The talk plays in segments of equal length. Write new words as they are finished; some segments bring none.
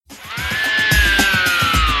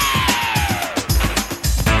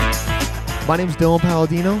My name's Dylan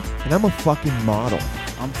Palladino, and I'm a fucking model.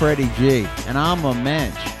 I'm Freddie G, and I'm a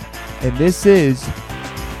mensch. And this is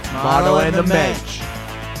Model and the Mensch.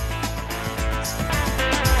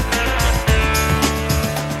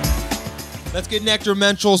 Let's get Nectar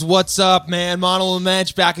Menschels. What's up, man? Model and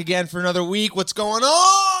Mensch back again for another week. What's going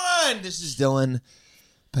on? This is Dylan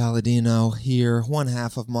Palladino here, one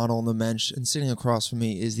half of Model and the Mensch, and sitting across from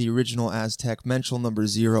me is the original Aztec Menschel number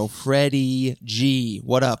 0, Freddie G.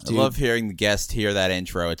 What up, dude? I love hearing the guest hear that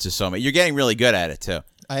intro. It's just so much. You're getting really good at it too.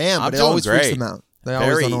 I am, but it doing always freaks great. them out. They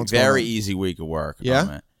always don't know what's very going on. easy week of work. Yeah?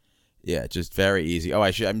 Man. Yeah, just very easy. Oh,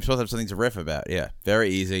 I'm supposed to have something to riff about. Yeah, very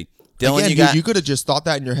easy. Dylan, Again, you could have just thought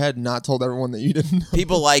that in your head and not told everyone that you didn't know.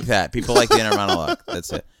 People like that. People like the inner monologue.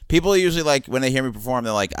 That's it. People usually like when they hear me perform,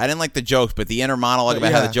 they're like, I didn't like the jokes, but the inner monologue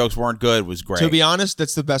about how the jokes weren't good was great. To be honest,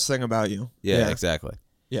 that's the best thing about you. Yeah, exactly.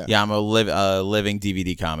 Yeah, I'm a living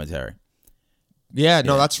DVD commentary. Yeah,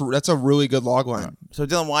 no, that's a really good log line. So,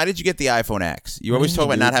 Dylan, why did you get the iPhone X? You always talk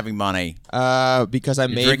about not having money. Because I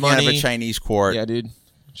made drinking money out of a Chinese quart. Yeah, dude.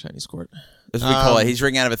 Chinese quart. That's what we call it. He's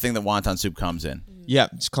drinking out of a thing that wonton soup comes in. Yeah,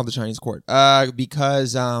 it's called the Chinese quart.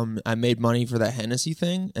 Because I made money for that Hennessy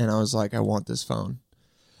thing, and I was like, I want this phone.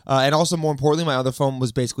 And also, more importantly, my other phone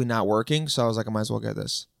was basically not working, so I was like, I might as well get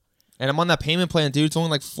this. And I'm on that payment plan, dude. It's only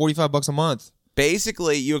like $45 a month.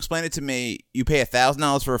 Basically, you explained it to me. You pay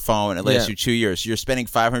 $1,000 for a phone. It lasts you 2 years. So you're spending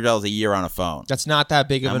 $500 a year on a phone. That's not that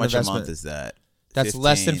big of an investment. How much a month is that? That's 15?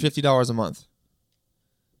 less than $50 a month.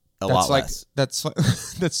 A lot less. That's a lot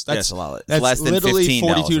less. That's Less than literally $15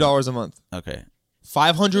 $42 a month. Okay.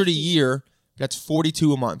 $500 a year. That's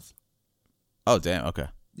 $42 a month. Oh damn. Okay.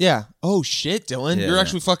 Yeah. Oh shit, Dylan, Yeah, you're yeah.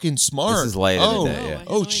 actually fucking smart. This is late in the day. Yeah.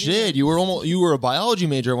 Oh shit, you were a biology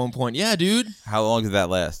major at one point. Yeah, dude. How long did that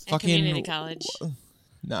last? At community college.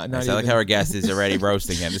 Nah, I not sound like how our guest is already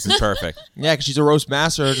roasting him. This is perfect. Yeah, because she's a roast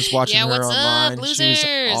master. Just watching her what's online. up, She was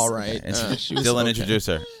losers? all right. She was Dylan, okay. introduce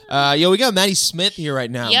her. Yo, we got Maddy Smith here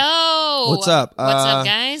right now. Yo! What's up? What's up,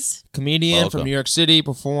 guys? Comedian Welcome. from New York City,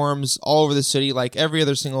 performs all over the city like every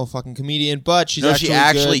other single fucking comedian, but she She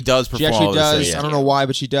actually good. does She perform actually all over the does. city, I don't know why,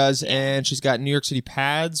 but she does. And she's got New York City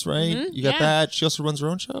pads, right? Mhm, You got yeah. that. She also runs her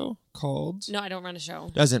own show called... No, I don't run a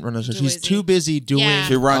show. Doesn't run a show. Too She's lazy. too busy doing Yeah.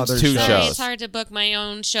 She runs other two shows. shows. It's hard to book my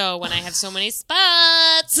own show when I have so many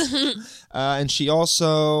spots. And she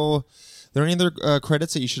also... Are there any other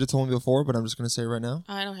credits that you should have told me before, but I'm just going to say right now?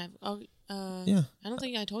 I don't have. Yeah. I don't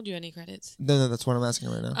think I told you any credits. No, that's what I'm asking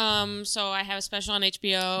right now. So I have a special on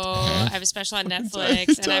HBO. I have a special on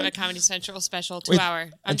Netflix, and I have a Comedy Central special 2 hour.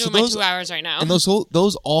 I'm and so doing my those- 2 hours right now. And those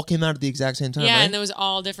all came out at the exact same time, yeah, right? and there was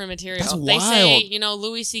all different material. That's They say, wild.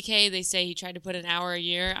 Louis C.K., they say he tried to put an hour a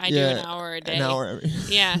year. I do Yeah, an hour a day. An hour every...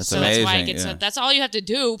 Yeah, That's so that's why I amazing, get yeah. so. That's all you have to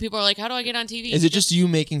do. People are like, "How do I get on TV?" Is it just you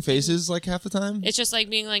making faces like half the time? It's just like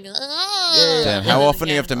being like, Yeah. Damn, how often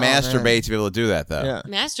do you have to man. masturbate to be able to do that, though? Yeah.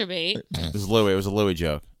 masturbate. It was Louis. It was a Louis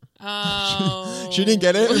joke. Oh, She didn't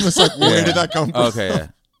get it and was like, where Yeah. did that come from? Okay, yeah.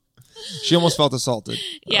 She almost felt assaulted.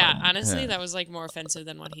 Yeah, honestly, Yeah. that was like more offensive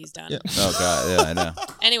than what he's done. Yeah. Oh, God. Yeah, I know.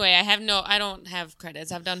 Anyway, I don't have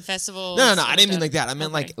credits. I've done festivals. No, I I've didn't mean done- like that. I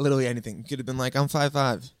meant like Okay. literally anything. You could have been like, I'm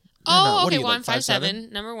 5'5". Oh, What are okay. you, Well, like, I'm 5'7"?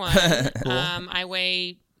 5'7", number one. I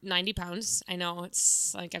weigh 90 pounds. I know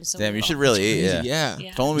it's like I'm so. Damn, you little. should really eat, yeah. Yeah. Yeah.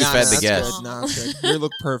 If only we Nah, fed the that's guest. good. Nah, that's good. You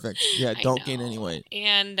look perfect. Yeah, I don't gain know. any weight.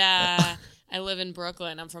 And I live in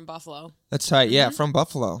Brooklyn. I'm from Buffalo. That's tight. Yeah, from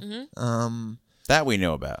Buffalo. Mhm. That we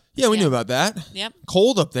knew about. Yeah, we Yeah. knew about that. Yep.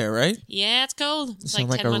 Cold up there, right? Yeah, it's cold. It's Sound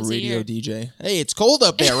like like 10 a months a radio year. DJ. Hey, it's cold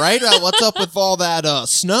up there, right? What's up with all that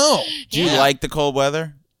snow? Do you Yeah. like the cold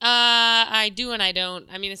weather? I do and I don't.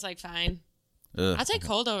 I mean, it's like fine. Ugh. I'll take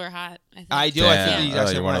cold over hot. I think. I do. I think Damn. the exact Oh,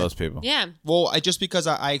 same you're one of way. those people. Yeah. Well, just because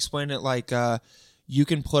I explained it like you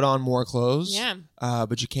can put on more clothes, Yeah.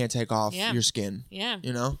 but you can't take off Yeah. your skin. Yeah.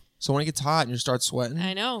 You know. So when it gets hot and you start sweating,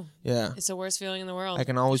 I know. yeah, It's the worst feeling in the world. I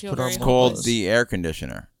can always Feel put on very It's more called clothes. the air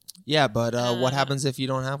conditioner. Yeah, but what Uh, happens if you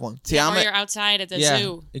don't have one? See, or I'm you're outside at the yeah,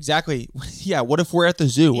 zoo. exactly. Yeah, what if we're at the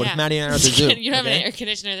zoo? What Yeah. if Maddie and I are at the zoo? You don't have Okay? an air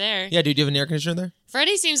conditioner there. Yeah, dude, do you have an air conditioner there?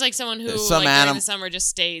 Freddie seems like someone who, There's some like, during anim- the summer just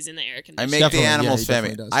stays in the air I conditioner. make Definitely, the yeah, animals he family.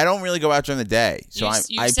 definitely does. I don't really go out during the day, so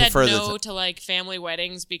you I said prefer no the. to like family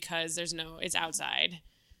weddings because it's outside.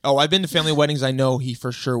 Oh, I've been to family weddings I know he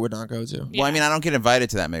for sure would not go to. Well, I mean, I don't get invited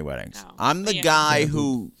to that many weddings. Oh, I'm the yeah. guy Yeah,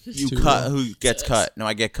 who too who gets cut. No,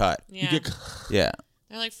 I get cut. Yeah. You get, Yeah,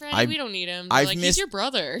 They're like, Freddie, I- we don't need him. They're I've like, missed- he's your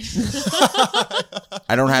brother.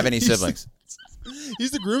 I don't have any siblings. he's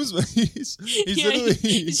the groomsman. He's Yeah, literally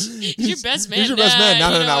he's your best man. He's your best man. Nah,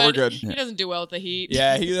 No, you know we're what? good. He doesn't do well with the heat.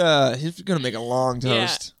 Yeah, he's gonna make a long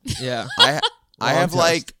toast. Yeah. I have test.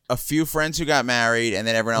 like a few friends who got married, and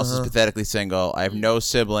then everyone else is pathetically single. I have no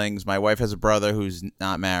siblings. My wife has a brother who's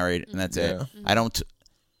not married, and that's it. I don't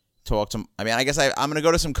talk to. I mean, I guess I'm gonna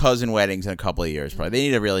go to some cousin weddings in a couple of years. Probably they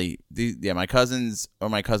need to really. My cousins or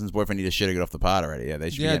my cousin's boyfriend need to shit or get off the pot already. Yeah, they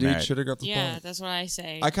should. Yeah, get dude, married. should have got the Yeah, pot. that's what I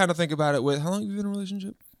say. I kind of think about it with how long have you been in a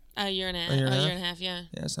relationship? A year and a half. A year and a and a half, yeah.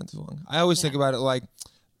 Yeah, it's not too long. I always think about it like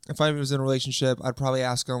if I was in a relationship, I'd probably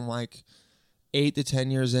ask them like 8 to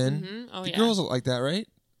 10 years in. Mm-hmm. Oh, The yeah. girls are like that, right?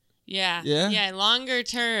 Yeah. Yeah? Yeah, longer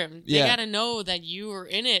term. They Yeah. got to know that you were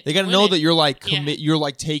in it. They got to win know it. that you're like Yeah. commit. You're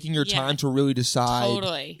like taking your Yeah. time to really decide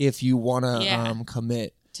Totally. if you want to Yeah.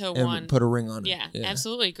 Commit To and one. put a ring on Yeah, it.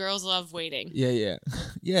 absolutely. Girls love waiting. Yeah, yeah,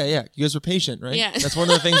 yeah. You guys are patient, right? Yeah. That's one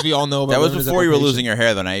of the things we all know about. That was women is before we're you were patient. losing your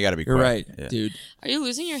hair, though. Now you got to be You're quick. right, Yeah. dude. Are you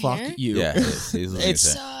losing your Fuck hair? you. Yeah, he's losing his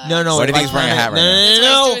It's hair. no. What do you think he's wearing a hat right now? That's why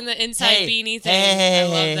No, he's doing the inside beanie thing. Hey, I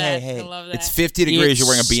love that. hey. I love that. It's 50 degrees. You're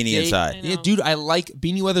wearing a beanie It's- inside. I Yeah, know. dude, I like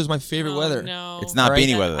beanie weather. Is my favorite Oh, weather. No. It's not Right?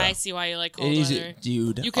 beanie weather, though. I see why you like cold It is, weather.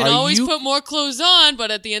 dude. You can are always you- put more clothes on, but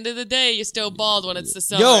at the end of the day, you're still bald when it's the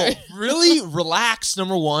summer. Yo, really relax.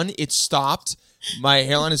 Number one, it stopped. My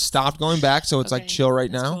hairline has stopped going back, so it's like Okay. chill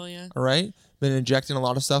right That's now. cool, yeah. All right, been injecting a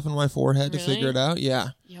lot of stuff in my forehead to Really? figure it out. Yeah,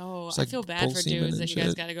 Yo, It's I like feel bad bull for semen dudes and that you guys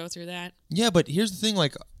shit. got to go through that. yeah. But here's the thing: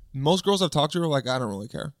 like most girls I've talked to are like, I don't really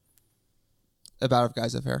care about if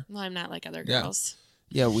guys have hair. Well, I'm not like other Yeah. girls.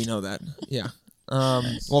 Yeah, we know that. Yeah.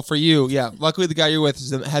 Well, for you, yeah. Luckily, the guy you're with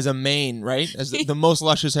has a mane, right? As the most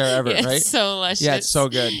luscious hair ever, Yeah, right? it's so luscious. Yeah, it's so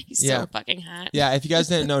good. He's Yeah. so fucking hot. Yeah, if you guys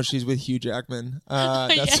didn't know, she's with Hugh Jackman.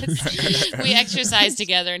 That's Yes. We exercise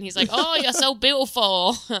together, and he's like, "Oh, you're so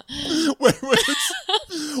beautiful." Wait,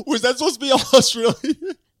 was that supposed to be us, really?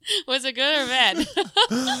 Was it good or bad?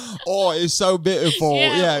 Oh, it's so beautiful.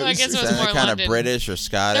 Yeah, Yeah, well, I guess it Is was that more kind London. of British or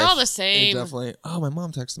Scottish? They're all the it same. definitely. Oh, my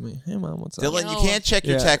mom texted me. Hey, mom, what's up? Dylan, you Yo. can't check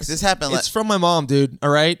your Yeah. text. This happened. It's from my mom, dude. All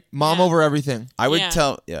right, mom Yeah. over everything. I would Yeah.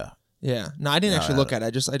 tell. Yeah. Yeah. No, I didn't No, actually no, look at it. I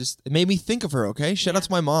just it made me think of her. Okay, shout out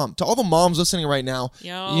to my mom. To all the moms listening right now.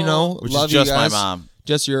 Yo. You know, Which love is just you my guys. mom.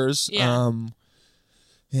 Just yours. Yeah.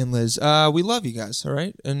 And Liz, we love you guys, all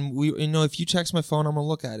right? And if you text my phone, I'm gonna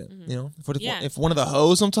look at it. You know, Yeah. if one of the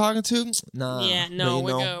hoes I'm talking to, nah. Yeah, but no, you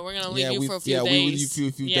we're know, good. We're gonna leave you for a few yeah, days. we leave you for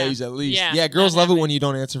a few Yeah. days at least. Yeah, Yeah, girls not love it happening. when you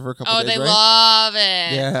don't answer for a couple Oh, days, they right? love it.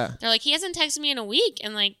 Yeah. They're like, he hasn't texted me in a week,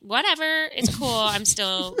 and like, whatever, it's cool. I'm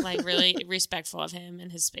still like really respectful of him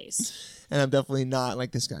and his space. And I'm definitely not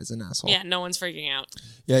like this guy's an asshole. Yeah, no one's freaking out.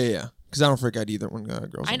 Yeah. Because I don't freak out either when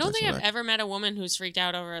girls. I don't text think me I've back. ever met a woman who's freaked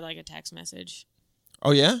out over like a text message. Oh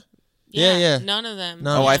yeah. Yeah. None of them.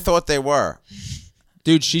 No. Oh, I thought they were.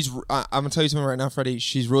 Dude, I'm gonna tell you something right now, Freddie.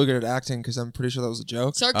 She's really good at acting because I'm pretty sure that was a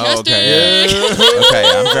joke. Sarcastic. Oh, okay. Yeah. Okay,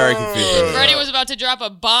 I'm very confused. Freddie was about to drop a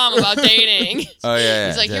bomb about dating. Oh yeah.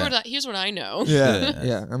 He's like, yeah. here's what I know.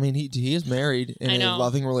 Yeah. I mean, he is married in I a know.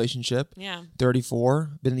 loving relationship. Yeah.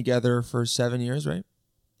 34, been together for 7 years, right?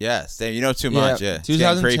 Yes, Dave, you know too much. Yeah. It's getting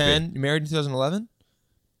 2010, married in 2011,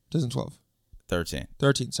 2012, 13.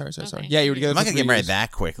 13. Sorry. Okay. Yeah, you were together. I'm not for gonna 3 get married years.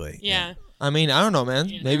 that quickly. Yeah. I mean, I don't know, man.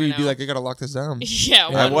 You Maybe never you'd be know. like, I gotta lock this down. Yeah. I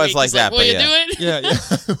one was week like he's that, Will but you yeah. do it?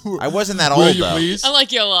 Yeah. I wasn't that Will old you though. please? I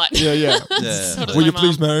like you a lot. Yeah. Yeah. So does Will my you mom.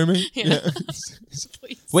 please marry me? Yeah.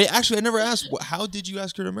 Please. Wait, actually, I never asked. How did you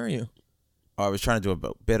ask her to marry you? Oh, I was trying to do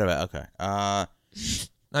a bit of it. Okay. I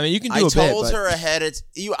mean, you can do I a bit. told but- her ahead. It's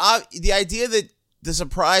you. The idea that the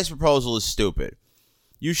surprise proposal is stupid.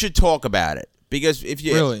 You should talk about it because if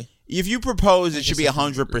you propose, it should be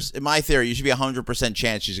 100%. In my theory, you should be 100%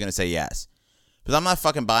 chance she's gonna say yes. Because I'm not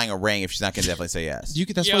fucking buying a ring if she's not gonna definitely say yes.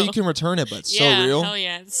 That's Yo. why you can return it, but it's Yeah. so real. Hell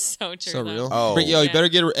yeah. It's so true. So though. real. Oh. But yo, you Yeah. better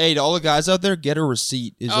get. Hey, to all the guys out there, get a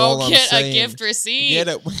receipt. Is all I'm get saying. a gift receipt. Get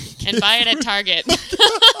it. And buy it at Target.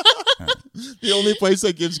 The only place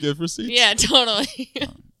that gives gift receipts. Yeah, totally.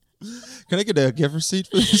 Can I get a gift receipt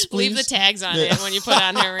for this, please? Leave the tags on Yeah. it when you put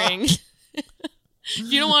on her ring.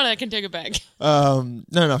 If you don't want it, I can take it back.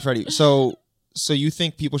 No, Freddie. So you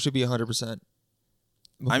think people should be 100%?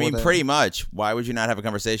 I mean, pretty much. Why would you not have a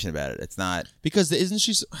conversation about it? It's not. Because isn't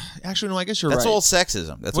she? Actually, no. I guess you're That's right. all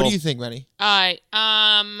sexism. That's What all. do you think, Maddy?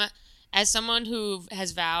 As someone who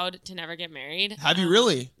has vowed to never get married. Have you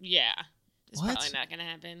really? Yeah. It's What? probably not going to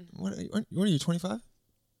happen. What are you? 25?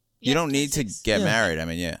 You don't need to 26. get Yeah. married. I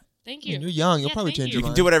mean, yeah. Thank I you. mean, you're young. You'll Yeah, probably thank change you. your You can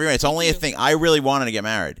mind. do whatever you want. It's only a you. thing. I really wanted to get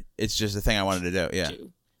married. It's just a thing I wanted to do. Yeah.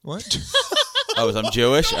 What? Oh, is I'm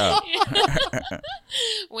Jewish? Oh.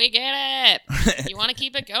 We get it. You want to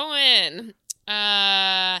keep it going.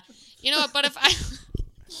 You know what? But if I.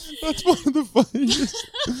 That's one of the funniest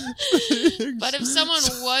things. But if someone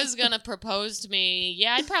was gonna propose to me,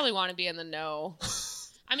 yeah, I'd probably want to be in the know.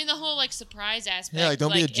 I mean, the whole like surprise aspect, Yeah, like,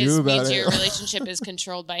 don't be a Jew is, about means it. your relationship is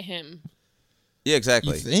controlled by him. Yeah,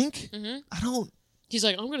 exactly. You think? Mm-hmm. I don't. He's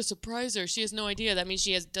like, I'm going to surprise her. She has no idea. That means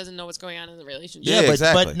she doesn't know what's going on in the relationship. Yeah,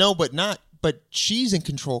 exactly. But she's in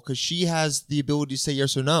control because she has the ability to say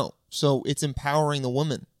yes or no. So it's empowering the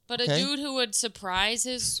woman. But a dude who would surprise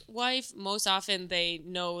his wife, most often they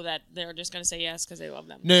know that they're just going to say yes because they love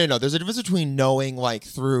them. No. There's a difference between knowing like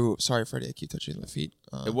through. Sorry, Freddie, I keep touching my feet.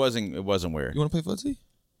 It wasn't weird. You want to play footsie?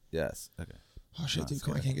 Yes. Okay. Oh shit, dude!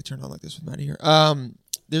 Come on, I can't get turned on like this with Maddy here. I think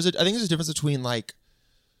there's a difference between like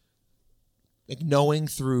knowing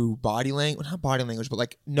through body language, not body language, but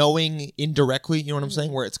like knowing indirectly. You know what I'm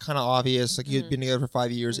saying? Where it's kind of obvious, like you've been together for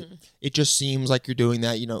 5 years. It just seems like you're doing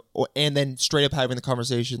that, and then straight up having the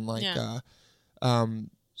conversation, like,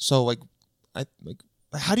 so like,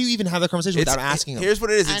 how do you even have that conversation without asking them? Here's what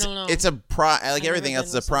it is. I don't know. It's like everything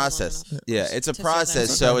else, it's a process. Yeah, it's a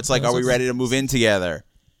process. So it's like, are we ready to move in together?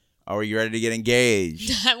 Are you ready to get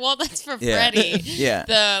engaged? Well, that's for Freddie. Yeah.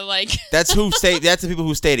 That's the people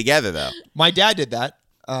who stay together, though. My dad did that.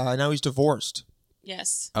 Now he's divorced.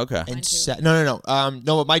 Yes. Okay. And no.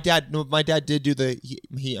 But my dad did do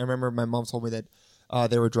I remember my mom told me that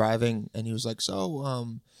they were driving and he was like,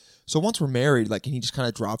 so once we're married, like, and he just kind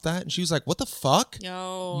of dropped that, and she was like, "What the fuck?"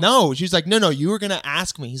 No, she's like, "No, you were gonna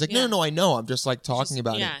ask me." He's like, "No, I know. I'm just like talking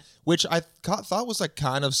about it," which I thought was like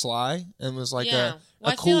kind of sly and was like a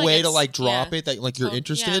cool way to like drop it that like you're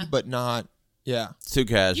interested, but not. Yeah, it's too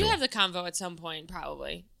casual. You have the convo at some point,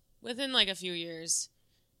 probably within like a few years.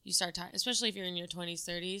 You start talking, especially if you're in your 20s,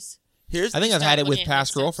 30s. I think I've had it with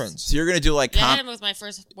past girlfriends. So you're gonna do like I had it with my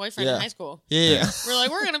first boyfriend in high school. Yeah. We're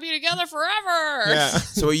like, we're gonna be together forever. Yeah.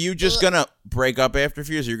 So are you just gonna break up after a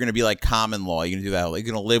few years, or you're gonna be like common law? You're gonna do that? Like,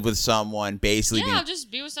 you're gonna live with someone, basically? Yeah, I'll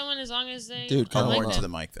just be with someone as long as they. Dude, come more on into the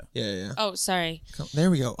mic though. Yeah. Oh, sorry.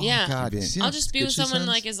 There we go. Yeah. Oh God. I'll just be with someone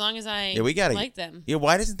like as long as I. We gotta like them. Yeah.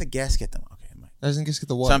 Why doesn't the guest get them? Okay. Doesn't get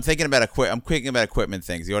the what? So I'm thinking about equipment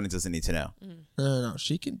things. The audience doesn't need to know. No.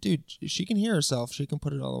 She can hear herself. She can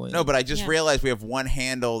put it all the way. No, but I just realized we have one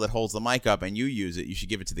handle that holds the mic up, and you use it. You should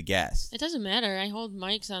give it to the guest. It doesn't matter. I hold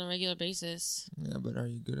mics on a regular basis. Yeah, but are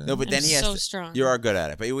you good at it? No, but then he has so strong. You are good at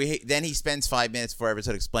it, but then he spends 5 minutes before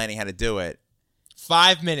episode explaining how to do it.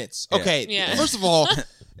 5 minutes. Yeah. Okay. Yeah. First of all,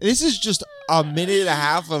 this is just a minute and a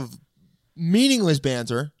half of meaningless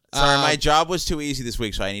banter. Sorry, my job was too easy this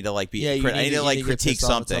week, so I need to like I need to critique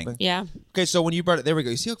something. Yeah. Okay, so when you brought it, there we go.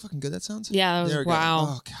 You see how fucking good that sounds? Yeah, that was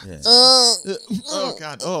wow. Oh God. Yeah. Oh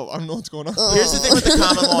God. Oh, I don't know what's going on. Here's the thing with the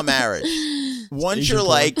common law marriage. Once you're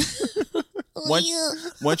like,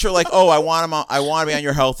 oh, I want to be on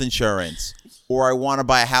your health insurance, or I want to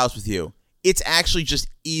buy a house with you. It's actually just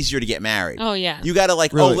easier to get married. Oh yeah. You got to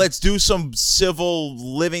like, Really? let's do some civil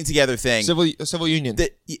living together thing. Civil union. Which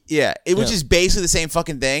is basically the same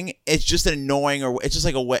fucking thing. It's just an annoying, or it's just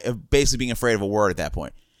like a way of basically being afraid of a word at that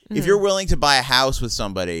point. If you're willing to buy a house with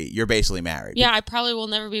somebody, you're basically married. Yeah, I probably will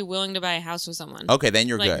never be willing to buy a house with someone. Okay, then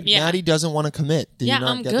you're good. Yeah. Maddie doesn't want to commit. Did you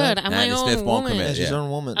not I'm get good. that? I'm my Maddie own Smith won't woman. commit. Yeah, she's Yeah. her own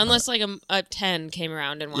woman. Unless like a 10 came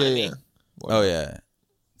around and wanted me. Oh yeah.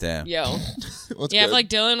 Damn. Yo. What's Yeah, good? if like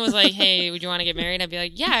Dylan was like, hey, would you want to get married? I'd be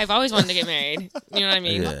like, yeah, I've always wanted to get married. You know what I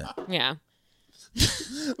mean? Yeah.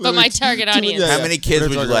 But my target audience. Yeah. How many kids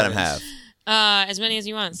would you let him have? As many as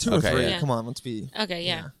you want. 2 or 3. yeah. Come on, let's be. Okay,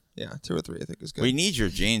 yeah. Yeah, 2 or 3 I think is good. We need your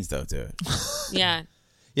genes though, dude. Yeah.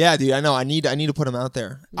 Yeah, dude, I know. I need to put him out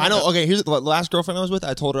there. I know. Okay, here's the last girlfriend I was with.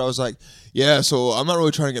 I told her, I was like, yeah, so I'm not really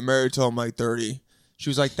trying to get married till I'm like 30. She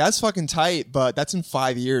was like, that's fucking tight, but that's in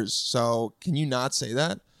 5 years. So can you not say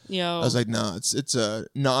that? Yo. I was like, no, it's a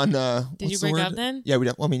non. Did you break up then? Yeah, we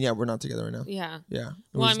don't. Well, I mean, yeah, we're not together right now. Yeah. Yeah.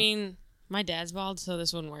 Well, I mean, my dad's bald, so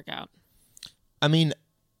this wouldn't work out. I mean,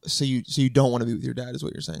 so you don't want to be with your dad, is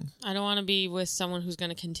what you're saying, I don't want to be with someone who's going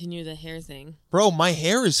to continue the hair thing. bro? My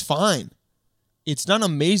hair is fine. It's not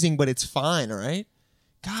amazing, but it's fine. All right.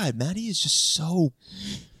 God, Maddy is just so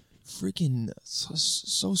freaking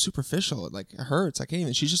so superficial. It like hurts. I can't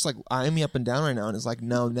even. She's just like eyeing me up and down right now, and is like,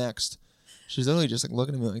 no, next. She's literally just like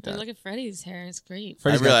looking at me like that. But look at Freddie's hair; it's great.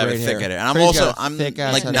 Freddie's I really got have a great thick hair. head. And Freddie's I'm thick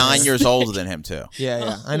ass like head of 9 hair. years older than him too.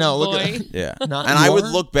 Yeah, I know. Look Boy. at Yeah. Not And I would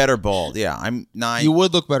more? look better bald. Yeah, I'm 9. You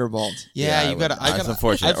would look better bald. Yeah, Yeah, I you got. would. I That's got.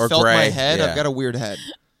 unfortunate. I've Or felt my gray. head. Yeah. I've got a weird head.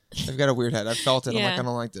 I've got a weird head. I felt it. I'm Yeah. like, I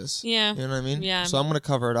don't like this. Yeah. You know what I mean? Yeah. So I'm gonna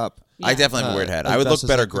cover it up. I definitely have a weird head. as I would best look as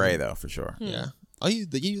I better can. gray though, for sure. Yeah. Oh, you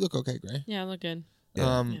look okay, Gray. Yeah, I look good.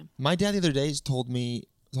 Yeah. My dad the other day told me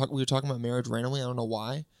we were talking about marriage randomly. I don't know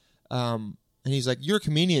why. And he's like, "You're a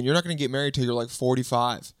comedian. You're not going to get married till you're like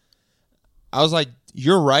 45." I was like,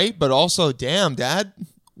 "You're right, but also, damn, Dad,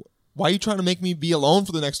 why are you trying to make me be alone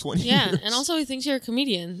for the next 20 years? Yeah, and also he thinks you're a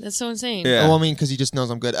comedian. That's so insane. Yeah. Well, I mean, because he just knows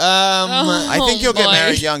I'm good. I think you'll get boy.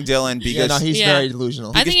 married young, Dylan, because Yeah, no, he's Yeah. very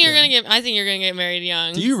delusional. I think you're gonna get married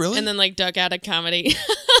young. Do you really? And then like duck out of comedy.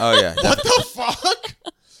 oh yeah, What the fuck?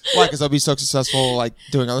 Why? Because I'll be so successful, like,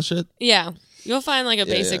 doing other shit? Yeah. You'll find like a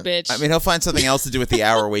basic bitch. I mean, he'll find something else to do with the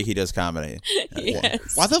hour a week he does comedy.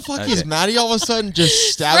 yes. Why the fuck Okay. is Maddie all of a sudden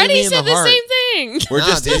just stabbing Freddie me in said the heart? same thing. We're Nah,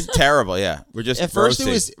 just dude. it's terrible. Yeah, we're just At first roasting.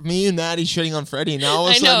 it was me and Maddie shitting on Freddie. Now all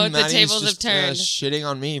of a I know, sudden the Maddie tables is have just turned. shitting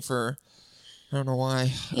on me for, I don't know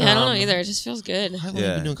why. Yeah, I don't know either. It just feels good. How long have you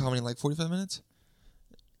Yeah. been doing comedy? Like 45 minutes?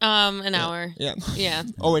 An hour. Yeah. Yeah.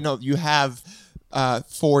 Oh, wait, no. You have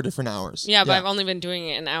 4 different hours. Yeah, but I've only been doing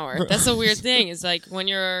it an hour. That's the weird thing. Is like when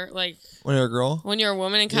you're When you're a girl? when you're a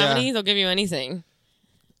woman in comedy, they'll give you anything.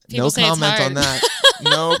 People No say it's comment hard. on that.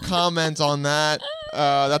 No comment on that.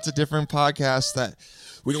 That's a different podcast that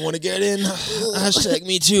we don't want to get in. Hashtag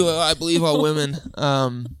me too. I believe all women.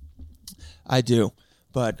 I do.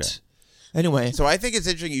 But anyway. So I think it's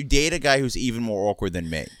interesting. You date a guy who's even more awkward than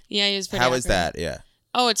me. Yeah, he was pretty. How is awkward. that? Yeah.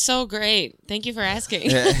 Oh, it's so great. Thank you for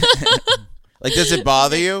asking. Like, does it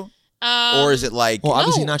bother you, or is it like? Well,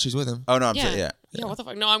 obviously No. not. She's with him. Oh no, I'm Yeah. saying yeah. Yeah, what the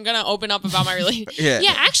fuck? No, I'm gonna open up about my relationship.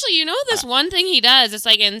 Yeah. Actually, you know this one thing he does? It's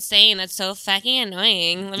like insane. That's so fucking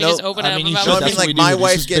annoying. Let me No, just open I up mean, you about should. No, I my mean, That's what like, we do. my This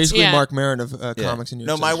wife is gets- basically Yeah. Mark Maron of Yeah. comics in New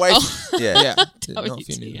York No, my City. wife. Yeah. Yeah. Didn't know if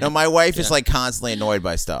you knew. No, my wife is Yeah. like constantly annoyed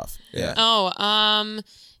by stuff. Yeah. Oh,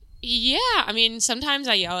 yeah. I mean, sometimes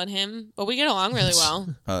I yell at him, but we get along really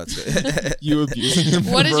well. Oh, that's good. You abusing him.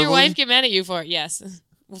 What does your verbally? wife get mad at you for? Yes.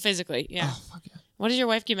 Well, physically, yeah. Oh, fuck yeah. What does your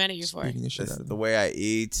wife get mad at you for? Beating the shit out Just of the him. way I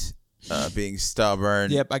eat, being stubborn.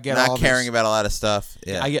 Yep, I get not all caring this. about a lot of stuff.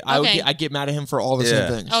 Yeah. Okay. I get mad at him for all the Yeah.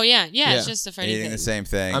 same things. Oh, yeah. Yeah. It's just a Freddie eating thing. the same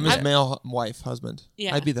thing. I'm his yeah. male husband.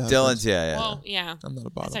 Yeah. I'd be the husband. Dylan's. Yeah. Well, yeah. I'm not a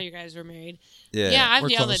That's bottom. how you guys were married. Yeah. Yeah, I've We're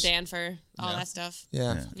yelled close. at Dan for all Yeah. that stuff.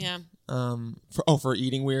 Yeah. Yeah. For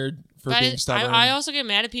eating weird, for But being stubborn. I also get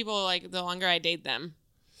mad at people like the longer I date them.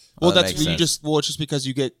 well, Oh, that that's makes you sense. just. Well, it's just because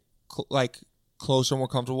you get like closer, more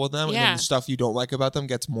comfortable with them, and then Yeah. the stuff you don't like about them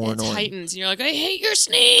gets more It annoying. heightens. You're like, I hate your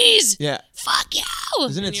sneeze. Yeah, Fuck you.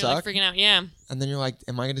 Doesn't it and you're like suck? freaking out. Yeah. and then you're like,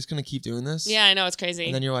 "Am I just gonna keep doing this?" Yeah, I know it's crazy.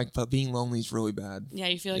 And then you're like, "But being lonely is really bad." yeah,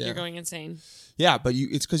 you feel like Yeah. you're going insane. Yeah, but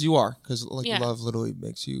it's because you are, because like Yeah. love literally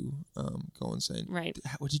makes you go insane. Right.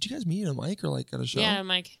 Did you guys meet at a mic or like at a show? Yeah,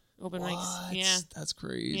 Mike. Open What? mics. Yeah. That's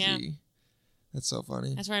crazy. Yeah. That's so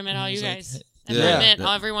funny. That's where I met all It you was like, guys. hey- That's Yeah. where I met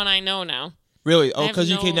Yeah. everyone I know now. Really? I Oh, have because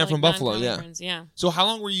you no, came down from like, Buffalo, non-comedy yeah. friends. Yeah. So how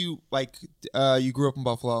long were you like? You grew up in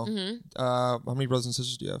Buffalo. hmm How many brothers and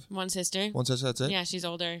sisters do you have? One sister. One sister. That's it. Yeah, she's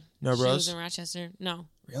older. No She bros? lives in Rochester. No.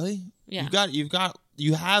 Really? Yeah.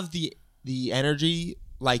 You have the energy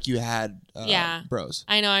like you had. Yeah. Bros.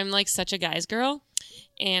 I know. I'm like such a guy's girl,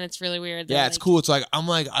 and it's really weird. that, Yeah, it's like- cool. It's like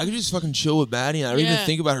I could just fucking chill with Maddy, and I don't even Yeah.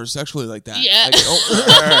 think about her sexually like that. Yeah. Like,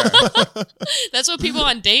 oh. That's what people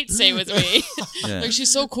on dates say with me. Yeah. Like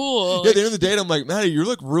she's so cool. Yeah, at the end of the day, I'm like, Maddy, you're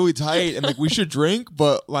like really tight, and like we should drink,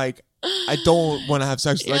 but like I don't want to have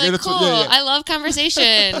sex. You're like, that's cool. what- yeah, yeah. I love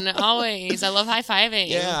conversation always. I love high fiving.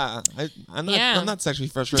 Yeah, I'm not. Yeah. I'm not sexually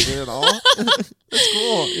frustrated at all. That's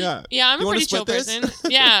cool. Yeah. Yeah, I'm You a wanna pretty chill split this?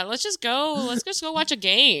 person. Yeah, let's just go. Let's just go watch a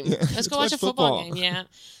game. Yeah, Let's go watch a football game. Yeah.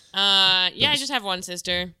 I just have one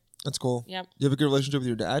sister. That's cool. Yep. You have a good relationship with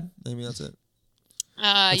your dad? Maybe that's it.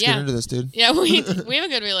 Let's get Yeah. into this, dude. Yeah, we have a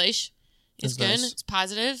good relation. It's That's good. nice. It's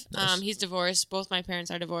positive. Nice. He's divorced. Both my parents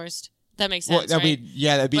are divorced. That makes Well, sense, I right? mean,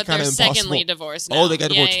 yeah, that'd be But kind they're of impossible. secondly divorced now. Oh, they got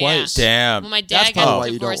divorced twice. Damn. Well, my That's dad probably got why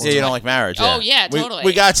you don't divorced. want Yeah, you to. don't like marriage. Oh, yeah, We- totally.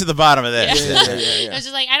 We got to the bottom of this. Yeah. Yeah. I was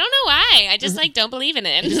just like, I don't know why. I just like don't believe in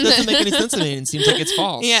it. It just doesn't make any sense to me. It seems like it's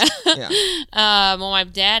false. Yeah. Yeah. Well, my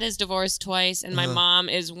dad is divorced twice, and my Uh-huh. mom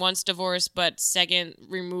is once divorced, but second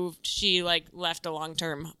removed. She like left a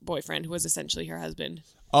long-term boyfriend who was essentially her husband.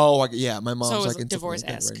 Oh, yeah. My mom's So it was like into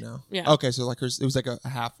divorce-esque. right now. Yeah. Okay, so like it was like a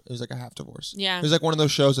half. It was like a half divorce. Yeah. It was like one of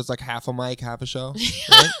those shows that's like half a mic, half a show.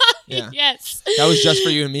 Right? Yeah. Yes. That was just for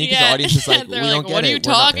you and me because the audience is like, we They're don't like, get what it. are you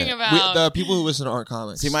We're not- talking We- about? the people who listen aren't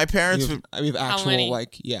comics. See, my parents. We have actual many?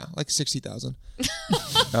 like 60,000.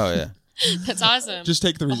 Oh yeah. That's awesome. Just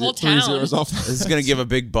take The whole three town. zeros off. This is gonna give a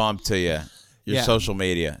big bump to you. Your Yeah. social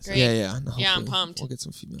media. Great. Yeah. No, Yeah, I'm hopefully pumped. We'll get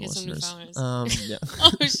some female Get some new listeners. followers. Yeah.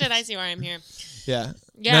 Oh shit! I see why I'm here. Yeah.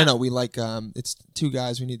 Yeah. No, we like it's two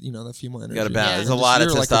guys. We need the female energy. You gotta balance. Yeah. There's a lot of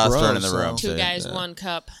You're like a testosterone bro, in the so- room. Two so- guys, yeah. one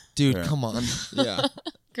cup. Dude, Yeah. come on. Yeah.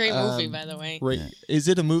 Great movie, Um, by the way. Right. Is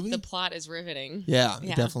it a movie? The plot is riveting. Yeah,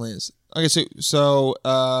 Yeah. it definitely is. Okay, so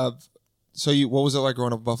So what was it like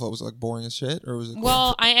growing up in Buffalo? Was it like boring as shit, or was it?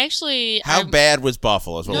 Well, I actually. How bad was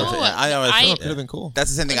Buffalo? Is what No, we're saying. I know I- It could have been cool. that's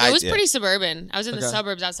the same thing. It was pretty suburban. I was in the Okay.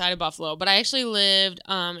 suburbs outside of Buffalo, but I actually lived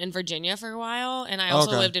in Virginia for a while, and I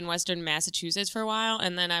also Okay. lived in Western Massachusetts for a while,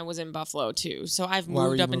 and then I was in Buffalo too. So I've Why were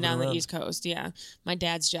moved you up and down moving the around? East Coast. Yeah, my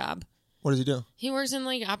dad's job. What does he do? He works in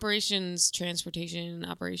like operations, transportation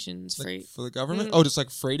operations, Like, freight. for the government? Mm. Oh, just like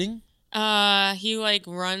freighting? He like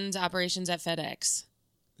runs operations at FedEx.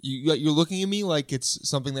 You're looking at me like it's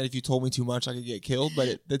something that if you told me too much, I could get killed.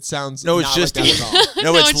 But that sounds No, it's not just- like that at all.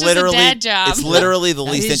 No, No, it's it's just a literally dad job. It's literally the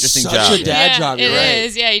That least is interesting such job. a dad yeah, job, It you're right.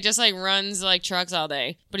 is. Yeah, he just like runs like trucks all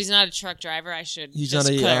day, but he's not a truck driver. I should He's just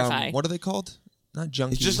not a clarify. what are they called? Not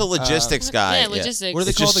junkie. He's just a logistics guy. Yeah, logistics. What are they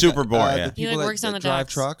It's called? just The super boring, yeah. The people like, that, works on that the drive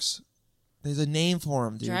docks. trucks. There's a name for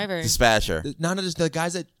them, dude. Driver. Dispatcher. None of the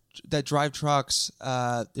guys that drive trucks.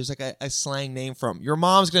 There's like a slang name for 'em. Your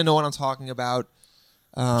mom's gonna know what I'm talking about.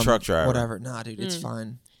 Truck driver. Whatever. Nah, dude, it's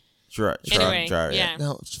fine. Anyway, driver. yeah.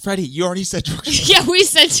 No, Freddie, you already said truck driver. Yeah, we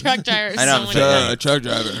said truck driver. I know, I'm so saying- many times. truck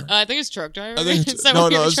driver. I think it's truck driver. I think Is that no,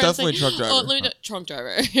 what you no, were it's trying to say? definitely truck driver. Oh, let me trunk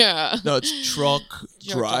driver. Yeah. No, it's truck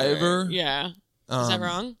driver. Yeah. Is that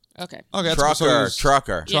wrong? Okay. Okay, that's cool. So Trucker. it's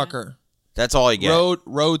Trucker. Yeah. Trucker. That's all you get.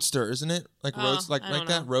 Roadster, isn't it? Like Oh, roads, like I don't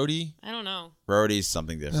that. know. Roadie. I don't know. Roadie's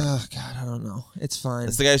something different. Oh God, I don't know. It's fine.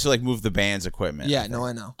 It's the guys who like move the band's equipment. Yeah, no,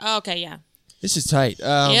 I know. Oh, okay, yeah. This is tight.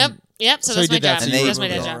 Yep. So so that's you my did that, job. so you That's my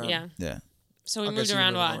moved dad's all job. around. Yeah. Yeah. So we Okay, moved so you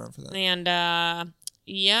around a moved lot. around for that. And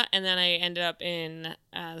yeah, and then I ended up in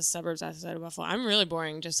the suburbs outside of Buffalo. I'm really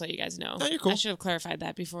boring, just so you guys know. No, you're cool. I should have clarified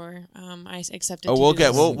that before I accepted. Oh, to we'll do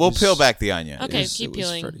get this. we'll peel back the onion. Okay, Yes, keep it was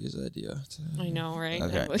peeling. Freddie's idea. I know, right?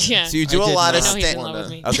 Okay. Yeah. So you do I a did lot not of I know he's in stand. love with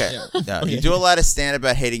me. Okay. No, you do a lot of stand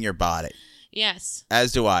about hating your body. Yes.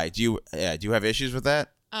 As do I. Do you have issues with that?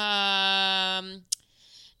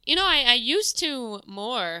 You know, I used to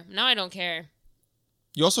more. Now I don't care.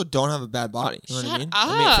 You also don't have a bad body. You know Shut what I mean?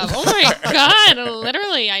 up! Oh my god!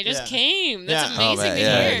 Literally, I just Yeah. came. That's Yeah. Oh, amazing man, to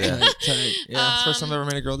yeah, hear. yeah. Tight. Yeah, first time I ever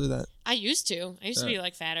made a girl do that. I used to. I used to be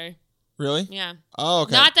like fatter. Really? Yeah. Oh,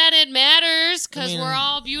 okay. Not that it matters, because I mean, we're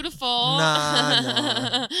all beautiful.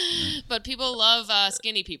 Nah. But people love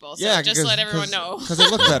skinny people, so yeah, just let everyone know. because they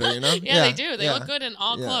look better, you know. Yeah, they do. They yeah. look good in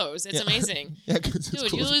all Yeah. clothes. It's Yeah. amazing. Yeah, 'cause it's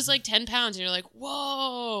Dude, cool. you lose like 10 pounds and you're like,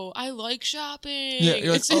 whoa, I like shopping. Yeah,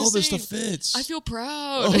 you're like, It's oh, this insane. stuff fits. I feel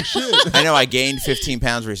proud. Oh shit. I know I gained 15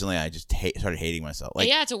 pounds recently. I just started hating myself. Like,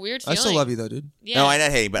 Yeah, it's a weird I feeling. still love you though, dude. Yeah. no, I'm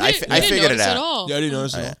not hating, but You I didn't figured it notice out. At all. Yeah, I didn't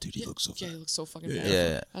notice Oh, it. yeah. Oh, dude, he looks so Yeah, fat. you look so fucking Yeah. bad.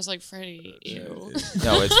 Yeah. I was like, Freddie, ew.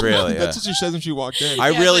 No, it's really. That's what she said when she walked in. I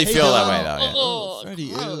Yeah, really like, feel that oh, way though. Yeah. Oh, Freddie,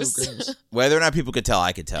 ew, gross. gross. Whether or not people could tell,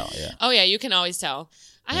 I could tell. Yeah. Oh, yeah, you can always tell.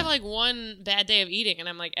 I have like one bad day of eating, and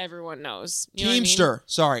I'm like, everyone knows. You know what I mean? Teamster.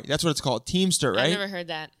 Sorry, that's what it's called. Teamster, right? I've never heard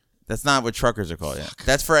that. That's not what truckers are called. Yeah.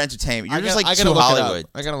 That's for entertainment. You're just like I too gotta look Hollywood. It up.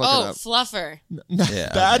 I gotta look Oh, it up. fluffer. Yeah,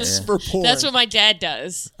 That's yeah. for porn. That's what my dad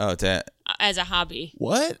does Oh, that. as a hobby.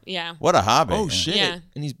 What? Yeah. What a hobby. Oh Yeah. shit! Yeah.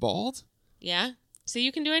 And he's bald. Yeah. So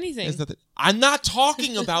you can do anything. Is that I'm not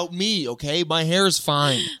talking about me. Okay, my hair is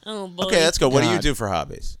fine. Oh, boy. Okay, let's go. What do you God. do for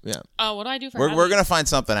hobbies? Yeah. Oh, what do I do for We're hobbies? gonna find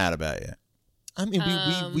something out about you. I mean,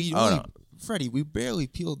 we Oh, really, no. Freddie, we barely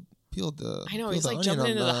peeled the. I know, peeled he's the like onion jumping on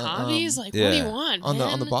into the hobbies. Like, what do yeah. you want, on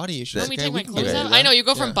man? the body issues. Let me okay? take my We can clothes get off. into I know, that. you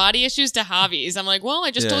go from Yeah. body issues to hobbies. I'm like, well,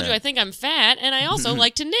 I just told Yeah. you I think I'm fat, and I also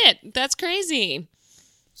like to knit. That's crazy.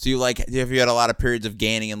 So have you had a lot of periods of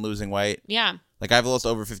gaining and losing weight? Yeah. Like I've lost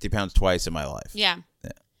over 50 pounds twice in my life. Yeah.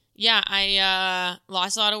 Yeah. Yeah, I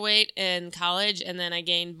lost a lot of weight in college, and then I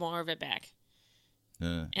gained more of it back.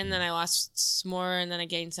 And then I lost more, and then I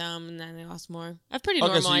gained some, and then I lost more. I've pretty Okay,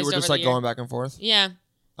 normalized so you were just over like the year. going back and forth. Yeah.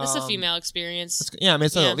 That's a Um, female experience. Yeah, I mean,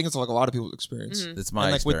 Yeah. I think it's like a lot of people's experience. It's my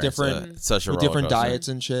And, like, with experience. different- it's such a With roller different coaster. diets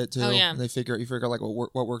and shit too. Oh, yeah. And you figure out like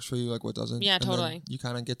what works for you, like what doesn't. Yeah, And then totally. you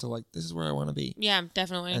kind of get to like this is where I want to be, Yeah,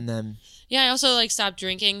 definitely. and then Yeah, I also like stopped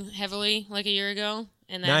drinking heavily like a year ago,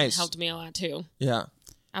 and that Nice. helped me a lot too. yeah.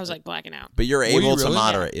 I was like blacking out. But you're Were you able to really?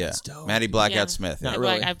 moderate. Yeah. That's dope. Maddie Blackout Yeah. Smith. Not Yeah.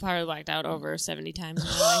 really. I've probably blacked out over 70 times in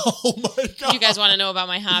my life. Oh my god. You guys want to know about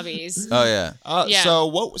my hobbies? Oh yeah. Yeah.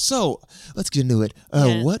 So let's get into it.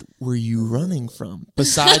 Yeah. What were you running from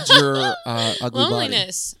besides your ugly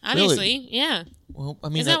Loneliness, body? obviously. Yeah. Well, I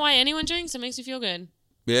mean, Isn't that why anyone drinks? It makes you feel good.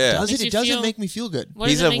 Yeah. does Makes it? you It doesn't feel- make me feel good. What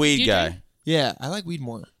He's does it a make weed you guy. drink? Yeah, I like weed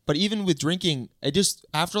more. But even with drinking, I just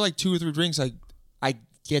after like 2 or 3 drinks, I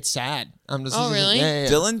get sad. I'm just. Oh, really? Yeah.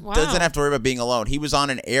 Dylan Wow. doesn't have to worry about being alone. He was on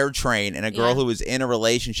an air train, and a girl Yeah. who was in a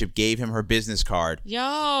relationship gave him her business card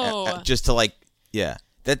Yo. just to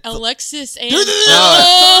That Alexis and No.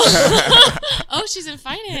 oh, she's in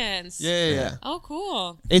finance. Yeah. Oh,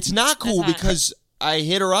 cool. It's not cool That's hot. because I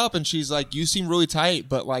hit her up and she's like, "You seem really tight,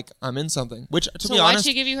 but like I'm in something." Which, to So be why'd honest,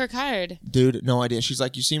 she give you her card? dude, no idea. She's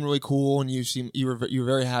like, "You seem really cool, and you were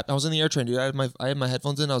very happy." I was in the air train, dude. I had my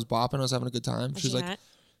headphones in. I was bopping. I was having a good time. Was She's she like, hot?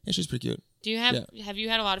 "Yeah, she's pretty cute." Do you have you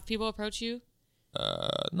had a lot of people approach you?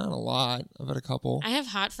 Not a lot. I've had a couple. I have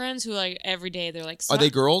hot friends who like every day they're like, Are they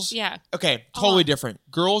girls? Yeah. Okay, totally Oh. different.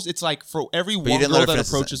 Girls, it's like for every one didn't let girl her that finish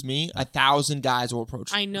the approaches me, 1,000 guys will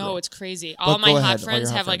approach. I the know, girl. it's crazy. But All my go hot ahead, all friends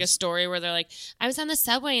your hot have like a friends. story where they're like, I was on the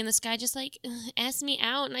subway and this guy just like asked me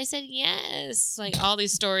out and I said yes. Like all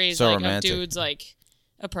these stories So like romantic. of dudes like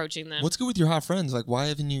approaching them. What's good with your hot friends? Like, why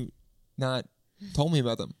haven't you not told me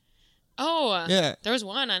about them? Oh, Yeah. there was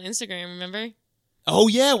one on Instagram, remember? Oh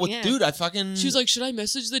yeah, what, Yeah. dude? I fucking. She was like, should I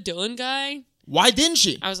message the Dylan guy? why didn't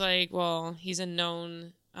she? I was like, well, he's a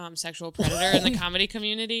known sexual predator in the comedy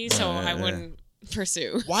community, so I wouldn't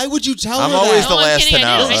pursue. Why would you tell I'm her always that? the I'm last kidding, to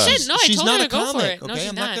I know. did. I said no. I She's told not her a to go for comic, it. No, okay? she's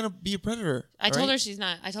I'm not gonna be a predator. I told alright? her she's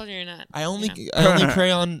not. I told her you're not. I only Yeah. I only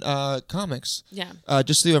prey on comics. Yeah.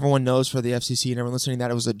 Just so everyone knows, for the FCC and everyone listening,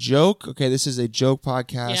 that it was a joke. Okay, this is a joke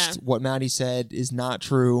podcast. Yeah. What Maddy said is not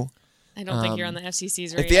true. I don't think you're on the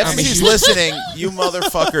FCC's If radar. the FCC's listening, you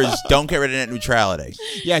motherfuckers don't get rid of net neutrality.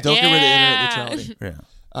 Yeah, don't get rid of Yeah. internet neutrality.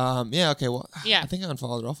 Yeah. Yeah. Okay. Well. Yeah. I think I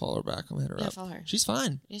unfollowed her. I'll follow her back. I'm gonna hit her Yeah, up. follow her. She's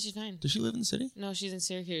fine. Yeah, she's fine. Does she live in the city? No, she's in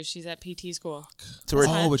Syracuse. She's at PT school. So we're,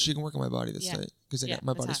 Oh, but she can work on my body this Yeah. night because Yeah,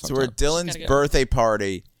 my that's body's hot. fucked so we're at up. Dylan's gotta go. birthday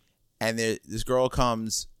party, and this girl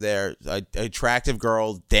comes there, a attractive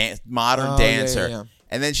girl, modern Oh, dancer, yeah.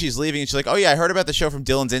 and then she's leaving, and she's like, "Oh yeah, I heard about the show from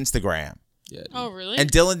Dylan's Instagram." Yeah. Oh, really?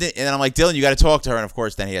 And Dylan did, and then I'm like, "Dylan, you got to talk to her." And of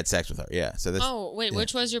course, then he had sex with her. Yeah. So this. Oh, wait.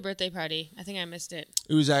 Which was your birthday party? I think I missed it.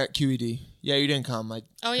 It was at QED. Yeah, you didn't come.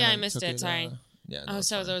 Oh, yeah, I kinda missed took it. Sorry. Yeah. Oh, it's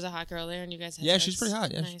so fine. there was a hot girl there, and you guys had Yeah, sex? she's pretty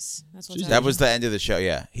hot, yeah. Nice. That's what's She's- That up. was the end of the show.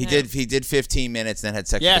 Yeah, he Yeah. did 15 minutes, and then had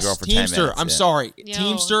sex Yes, with the girl for 10 Teamster. minutes. I'm yeah. sorry. Yo.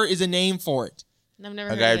 Teamster is a name for it. I've never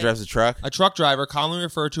A heard guy of who it. drives a truck. A truck driver, commonly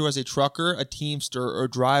referred to as a trucker, a teamster, or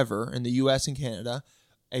driver in the U.S. and Canada.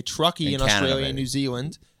 A truckie In in Canada, Australia maybe. and New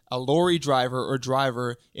Zealand. A lorry driver or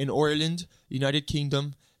driver in Ireland, United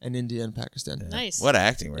Kingdom, and India and Pakistan. Nice. What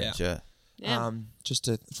acting range? Yeah. Yeah. Just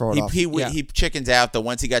to throw it off. He yeah. chickens out though.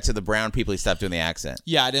 Once he got to the brown people, he stopped doing the accent.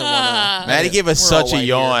 Yeah, I didn't Ah. want Maddie gave us We're all such a white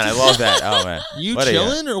yawn. here. I love that. Oh man, You What a yawn.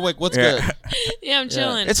 chilling or like what's Yeah. good? Yeah, I'm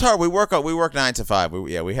chilling. It's hard. We work 9 to 5.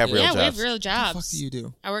 We have real yeah, jobs. we have real What the fuck jobs. do you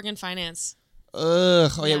do? I work in finance.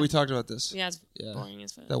 Ugh. Oh yeah, Yeah. we talked about this. Yeah, it's Yeah. boring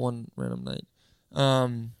as fuck. That one random night.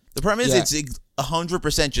 The problem is Yeah. it's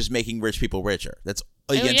 100% just making rich people richer. That's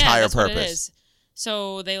the Oh, yeah, entire that's what it purpose. is.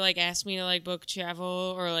 So they like ask me to like book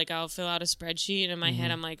travel or like I'll fill out a spreadsheet. In my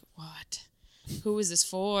head, I'm like, what? Who is this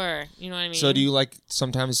for? You know what I mean? So do you like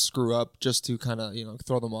sometimes screw up just to kind of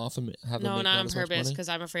throw them off and have them No, make not on as much purpose money? because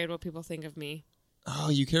I'm afraid what people think of me Oh,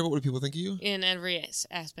 you care about what people think of you? in every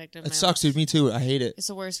aspect of my It sucks, life. dude. Me too. I hate it. It's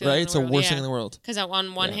the worst feeling Right? in It's the the world. worst yeah. thing in the world. Because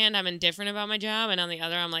on one Yeah. hand, I'm indifferent about my job, and on the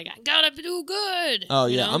other, I'm like, I gotta do good. Oh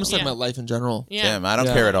you yeah, know? I'm just talking Yeah. about life in general. Yeah. Damn, I don't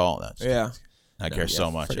Yeah. care at all. No, Yeah. I care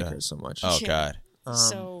so much. Freddie Yeah. cares so much. Oh Yeah. God.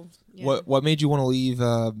 So yeah. What made you want to leave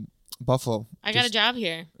Buffalo? I got a job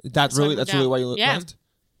here. That's So I really moved that's really out. why you Yeah. left.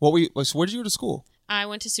 So where did you go to school? I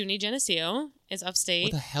went to SUNY Geneseo. It's upstate.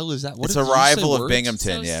 What the hell is that? What It's did a you say rival of words?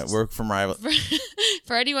 Binghamton. So- Yeah, we're from rival.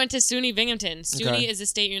 Freddie went to SUNY Binghamton. SUNY Okay. is a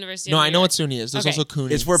state university. No, of I New know York. what SUNY is. There's Okay. also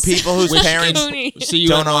CUNY. It's where people whose parents. SUNY. CUNY,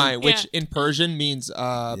 Don't which Yeah. in Persian means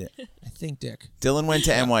I think dick. Dylan went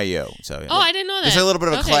to NYU, so yeah. Oh, I didn't know that. There's a little bit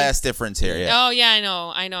of a Okay. class difference here. Yeah. Oh yeah, I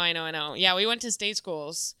know. Yeah, we went to state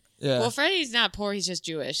schools. Yeah. Well, Freddie's not poor; he's just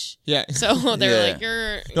Jewish. Yeah. So they were Yeah. like,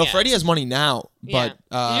 "You're." No, yeah. Freddie has money now, Yeah.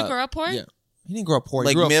 but Did you grow up poor? Yeah. He didn't grow up poor.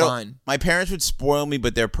 Like he grew up middle, fine. my parents would spoil me,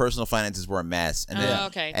 but their personal finances were a mess. And then, Oh,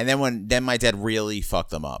 okay. And then my dad really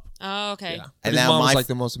fucked them up. Oh, okay. Yeah. Yeah, But And his now mom was my- like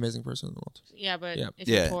the most amazing person in the world. but Yeah. if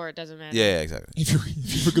Yeah. you're poor, it doesn't matter. Yeah, exactly. If you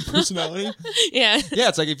have a good personality. Yeah. Yeah,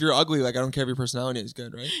 it's like if you're ugly, like I don't care if your personality is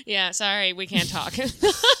good, right? Yeah. Sorry, we can't talk.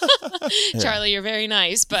 Charlie, you're very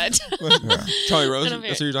nice, but Charlie Rose, I don't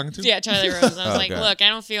that's who you're talking to? yeah, Charlie Rose. I was Oh, like, God. look, I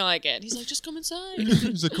don't feel like it. He's like, just come inside.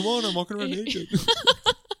 He's like, come on, I'm walking around naked.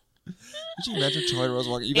 Could you imagine Charlie Rose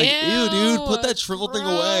walking? You'd be like, ew, dude, put that shriveled thing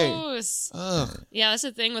away. Gross. Ugh. Yeah, that's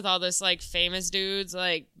the thing with all this like famous dudes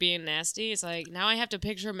like being nasty. It's like now I have to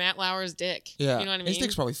picture Matt Lauer's dick. Yeah. You know what I mean? His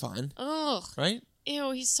dick's probably fine, Ugh. right?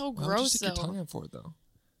 Ew, he's so Why would you gross stick your though. tongue out for it, though?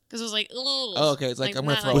 Because it was like, ugh. Oh, okay. It's like, I'm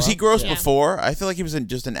going to not throw Was up. he gross Yeah. before? I feel like he was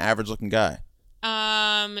just an average looking guy.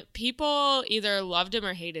 People either loved him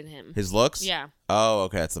or hated him. His looks? Yeah. Oh,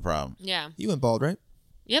 okay, that's the problem. Yeah. You went bald, right?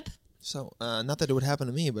 Yep. So, not that it would happen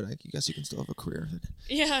to me, but I guess you can still have a career.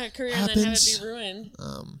 Yeah, career and then have it Happens. be ruined.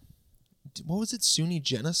 What was it? SUNY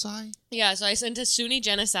genocide? Yeah, so I sent to SUNY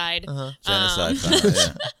Genocide. Uh-huh. Genocide.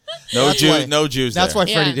 yeah. No Jews. No Jews. That's why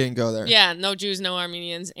there. Freddie didn't go there. Yeah, no Jews, no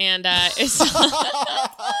Armenians, and it's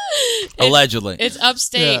Allegedly. It's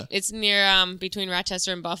upstate. Yeah. It's near between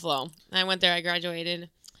Rochester and Buffalo. I went there. I graduated,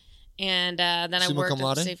 and then I Summa worked cum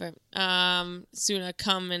laude? at Safer. Sooner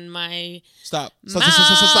come in my Stop. mouth.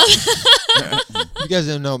 You guys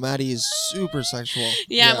didn't know Maddy is super sexual.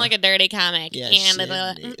 Yeah, I'm like a dirty comic. Yeah, and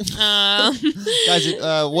Guys,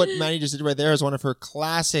 what Maddy just did right there is one of her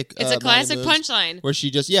classic. it's a classic Maddy moves, punchline. where she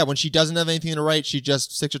just when she doesn't have anything to write, she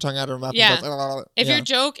just sticks her tongue out of her mouth. Yeah. And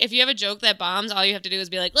goes, If you have a joke that bombs, all you have to do is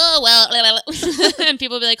be like, oh well, and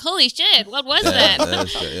people will be like, holy shit, what was that? That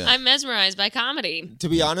is good, yeah. I'm mesmerized by comedy. To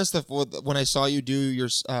be honest, when I saw you do your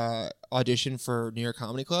audition for New York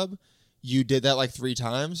Comedy Club, you did that like 3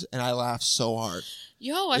 times, and I laughed so hard.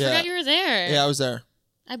 Yo, I Yeah. forgot you were there. Yeah, I was there.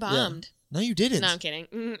 I bombed. No, you didn't. No, I'm kidding.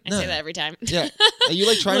 I No. say that every time. Yeah. Are you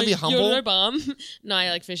like trying to be Yo, humble? did I bomb? No, I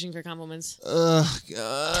like fishing for compliments. God.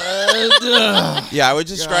 Ugh. Yeah, I would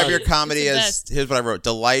describe your comedy It's the as best. here's what I wrote: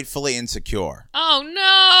 delightfully insecure. Oh no!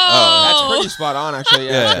 Oh, That's pretty spot on, actually.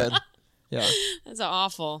 Yeah, Yeah. that's good. Yeah. That's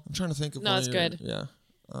awful. I'm trying to think of No, one it's of your- good. Yeah.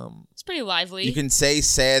 It's pretty lively. You can say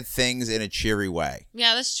sad things in a cheery way.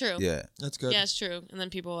 Yeah, that's true. Yeah. That's good. Yeah, it's true. And then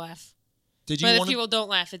people laugh. Did you But if want people don't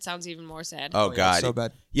laugh, it sounds even more sad. Oh, yeah, God. so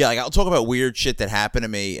bad. Yeah, like I'll talk about weird shit that happened to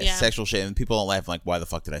me, Yeah. sexual shit, and people don't laugh. I'm like, why the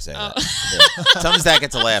fuck did I say Oh. that? Yeah. Sometimes that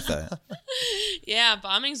gets a laugh at. Yeah,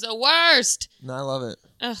 bombing's the worst. No, I love it.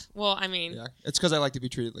 Ugh, well, I mean, Yeah. It's because I like to be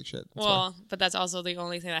treated like shit. That's why. well, but that's also the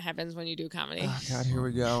only thing that happens when you do comedy. Oh, God, here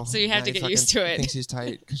we go. So you have Now to get fucking used to it. Thinks he's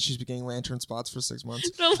tight because she's been getting lantern spots for 6 months.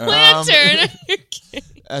 The lantern. Are you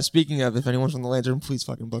kidding? Speaking of, if anyone's from the lantern, please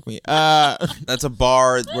fucking book me. Yeah, That's a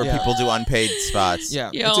bar where Yeah. people do unpaid spots. Yo,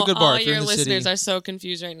 it's a good bar. all If you're your in the listeners city. are so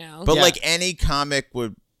confused right now. But Yeah. like any comic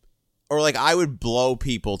would, or like I would blow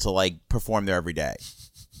people to like perform there every day.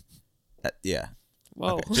 Yeah.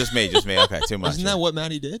 Whoa. Okay. Just me. Okay, too much. Isn't that what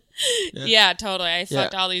Maddy did? Yeah, totally. I Yeah.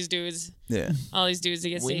 fucked all these dudes. Yeah. All these dudes to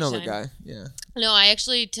get We stage know the time. guy. Yeah. No, I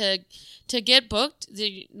actually to get booked.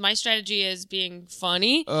 My strategy is being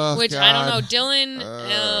funny, Oh, which I don't know. God.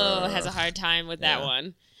 Dylan has a hard time with that Yeah.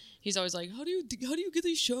 one. He's always like, "How do you get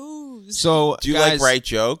these shows?" So, Do you guys, like write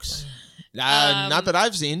jokes? Not that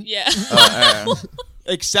I've seen. Yeah.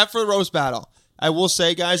 Except for the roast battle. I will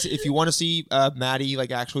say, guys, if you want to see Maddy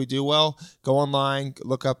like actually do well, go online,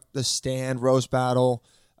 look up the Stand roast battle,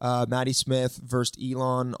 Maddie Smith versus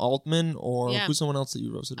Elon Altman, or Yeah. who's someone else that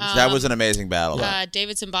you roasted? That was an amazing battle.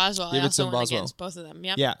 Davidson Boswell. I Davidson also went Boswell. against both of them.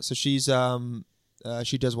 Yep. Yeah, so she's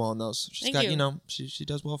she does well in those. She's Thank got you. she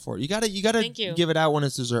does well for it. You gotta Thank you. give it out when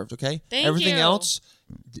it's deserved. Okay. Thank Everything you. else,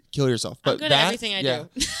 kill yourself. But I'm good that, at everything I do.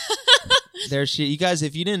 There she. You guys,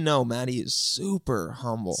 if you didn't know, Maddy is super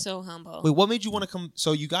humble. So humble. Wait, what made you want to come?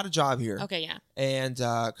 So you got a job here. Okay, yeah. And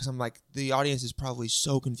because I'm like, the audience is probably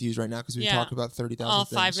so confused right now because we Yeah. talked about 30,000 All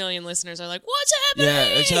things. 5 million listeners are like, "What's happening?" Yeah,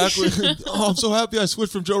 exactly. Oh, I'm so happy I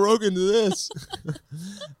switched from Joe Rogan to this.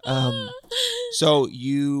 So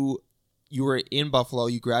you were in Buffalo.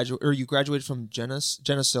 You graduated from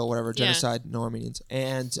Geneseo, whatever, Yeah. genocide, no Armenians,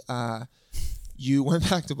 and you went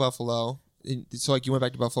back to Buffalo. So like you went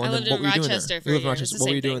back to Buffalo. I and lived then in what were you doing Rochester there? for You a lived in year. Rochester. It's the What were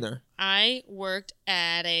same you doing thing. there? I worked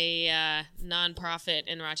at a nonprofit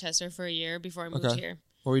in Rochester for a year before I moved Okay. here.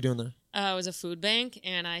 What were you doing there? It was a food bank,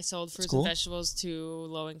 and I sold fruits cool. and vegetables to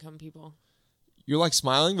low-income people. You're like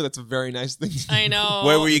smiling, but that's a very nice thing. I know.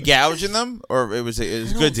 Where were you gouging them, or it was a I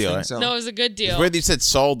good don't deal? think Right? so. No, it was a good deal. Where you said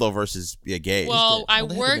sold though versus gay. Well, I Well,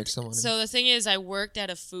 they had to make worked. some money. So the thing is, I worked at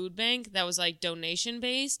a food bank that was like donation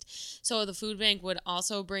based. So the food bank would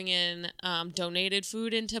also bring in donated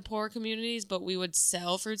food into poor communities, but we would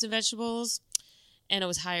sell fruits and vegetables, and it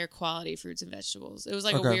was higher quality fruits and vegetables. It was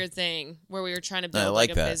like Okay. a weird thing where we were trying to build like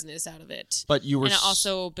like a that. business out of it. But you were And it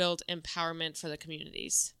also built empowerment for the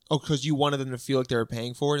communities. because you wanted them to feel like they were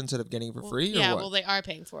paying for it instead of getting it for free. Yeah, or what? well, they are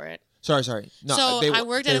paying for it. Sorry. No, So they- I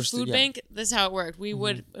worked they at a were food yeah. bank. This is how it worked. It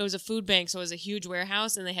was a food bank, so it was a huge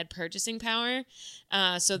warehouse, and they had purchasing power.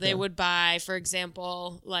 So they would buy, for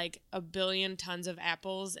example, like 1 billion tons of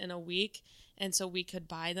apples in a week, and so we could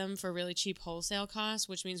buy them for really cheap wholesale costs,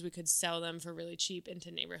 which means we could sell them for really cheap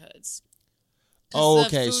into neighborhoods. 'Cause Oh, the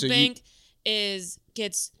okay, food so you- bank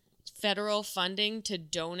gets federal funding to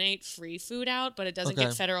donate free food out, but it doesn't Okay.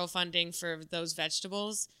 get federal funding for those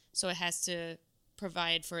vegetables, so it has to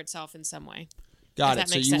provide for itself in some way. Got if it. that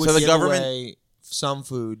So makes you sense. would So the give government- away some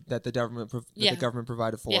food that the government Yeah.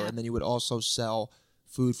 provided for, Yeah. and then you would also sell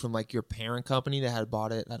food from like your parent company that had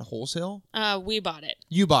bought it at wholesale. We bought it.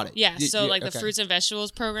 You bought it. Yeah, so like the okay. fruits and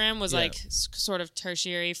vegetables program was Yeah. like sort of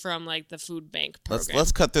tertiary from like the food bank Let's program.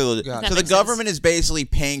 let's cut through. Got it. So That the makes government is basically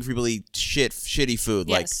paying for people to eat shitty food,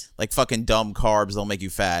 Yes. like fucking dumb carbs. They'll make you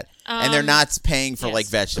fat. and they're not paying for like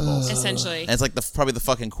vegetables. Essentially. And it's like probably the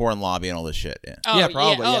fucking corn lobby and all this shit. Yeah. Oh, yeah,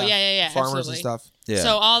 probably. Yeah. Oh, yeah. Farmers absolutely. and stuff. Yeah.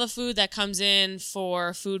 So all the food that comes in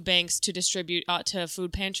for food banks to distribute to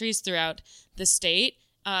food pantries throughout the state,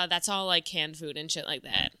 that's all like canned food and shit like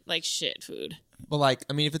that. Like shit food. But like,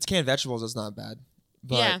 I mean, if it's canned vegetables, it's not bad.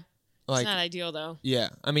 But, yeah. like, it's not ideal though. yeah.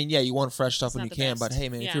 I mean, yeah, you want fresh stuff It's when not you the can, best. but hey,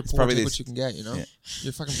 man, Yeah. if you're It's poor, probably take these- what you can get, you know? Yeah.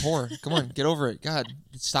 You're fucking poor. Come on, get over it. God,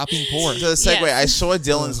 stop being poor. So the segue, Yes. I saw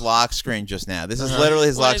Dylan's lock screen just now. This is literally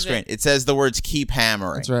his What lock is screen. it? It says the words "keep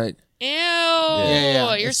hammering." That's right. Ew. Yeah.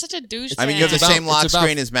 You're It's- such a douchebag. I mean, you have the It's about- same lock it's about-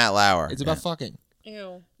 screen as Matt Lauer. It's about fucking.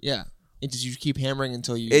 Ew. Yeah. It just you keep hammering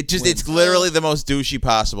until you. It's win. literally the most douchey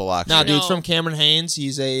possible lock Nah, screen. dude, it's No. from Cameron Haynes.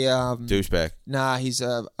 He's a Douchebag. Nah, he's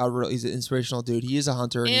he's an inspirational dude. He is a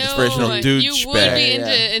hunter. And Ew. he's Inspirational You douchebag. would be Yeah, into yeah.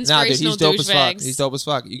 Nah, dude, inspirational he's dope as fuck. douchebags. He's dope as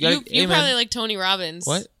fuck. You gotta. You hey, man. probably like Tony Robbins.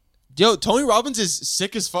 What? Yo, Tony Robbins is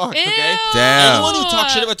sick as fuck. Ew. Okay. Damn. Anyone who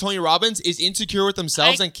talks shit about Tony Robbins is insecure with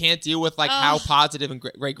themselves I- and can't deal with like how positive and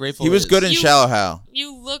grateful. He was it is. good in You- Shallow Hal.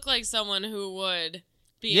 You look like someone who would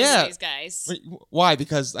be Yeah. into these guys. Wait, why?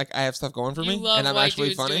 Because like I have stuff going for You me, love and I'm white actually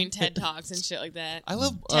dudes funny. doing TED Talks and shit like that. I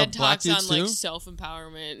love TED black Talks dudes on too. like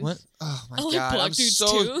self-empowerment. What? Oh my I like god! black I'm dudes, so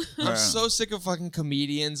too. I'm Yeah. so sick of fucking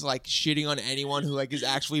comedians like shitting on anyone who like is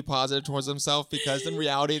actually positive towards themselves because in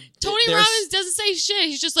reality, Tony they're Robbins doesn't say shit.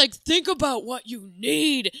 He's just like, think about what you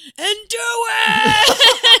need and do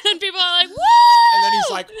it. And people are like, woo! and then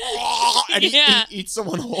he's like, "Oh," and Yeah. he eats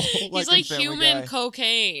someone whole. He's in like Family human Guy.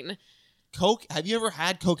 cocaine. Coke. Have you ever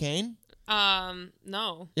had cocaine?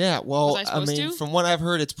 No. Yeah. Well, Was I supposed mean, to? from what I've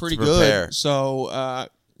heard, it's pretty To prepare. good. So,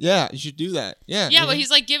 yeah, you should do that. Yeah. Yeah, you but know? he's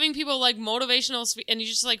like giving people like motivational and he's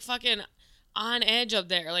just like fucking on edge up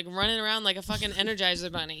there, like running around like a fucking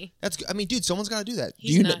Energizer bunny. That's. I mean, dude, someone's got to do that.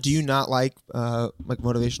 He's do you nuts. do you not like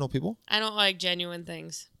motivational people? I don't like genuine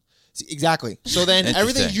things. See, exactly. So then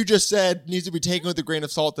everything Interesting. you just said needs to be taken with a grain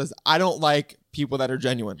of salt. As I don't like people that are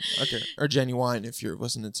genuine. Okay, or genuine if you're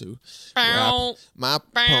listening to Bow, my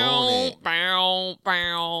bow, pony. bow,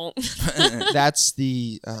 bow.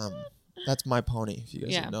 That's my pony. If you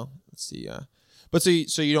guys Yeah. don't know, that's the. But so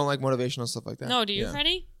you don't like motivational stuff like that? No, do you, Yeah.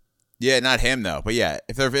 Freddie? Yeah, not him though. But yeah,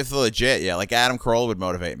 if they're legit, yeah, like Adam Carolla would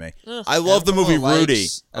motivate me. Ugh. I love the Adam movie Carolla Rudy.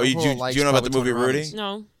 likes- Oh, you, Adam do, Carolla do likes you know about the probably movie Tony Rudy? Robbins.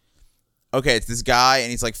 No. Okay, it's this guy and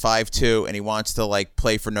he's like 5'2" and he wants to like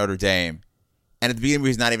play for Notre Dame. And at the beginning,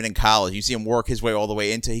 he's not even in college. You see him work his way all the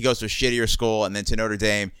way into. He goes to a shittier school and then to Notre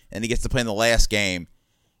Dame, and he gets to play in the last game.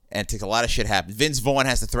 And it takes a lot of shit happen. Vince Vaughn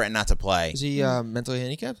has to threaten not to play. Is he mentally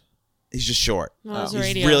handicapped? He's just short. No, it was He's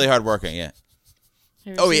radio. really hardworking. Yeah. Have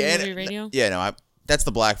you Oh seen yeah, the movie and, Radio? yeah. No, that's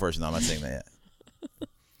the black version. Though. I'm not saying that yet.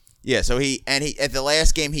 Yeah. So he at the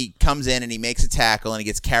last game he comes in and he makes a tackle and he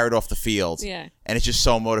gets carried off the field. Yeah. And it's just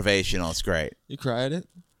so motivational. It's great. You cry at it?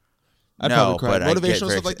 I'd No, probably cry. but I get Motivational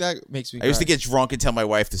very stuff like that makes me. I used to cry. get drunk and tell my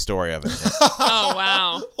wife the story of it. Oh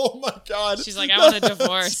wow. Oh my god. She's like, I want a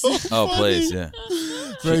divorce. Oh please, yeah.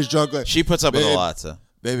 Very drunk. Like, She puts up with a Babe. lot. So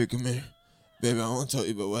baby, come here. Baby, I want to tell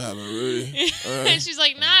you about what happened, Rudy. And she's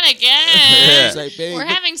like, not Yeah. again. He's like, babe, We're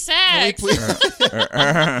having can we sex.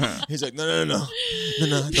 please- He's like, no, don't,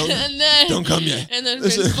 And then, don't come yet. And then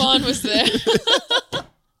Listen. Vince Vaughn was there.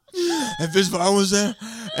 And Vince Vaughn was there.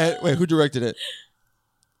 And wait, who directed it?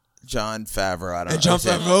 John Favreau. I don't know. And John That's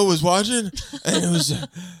it. Favreau was watching, and it was,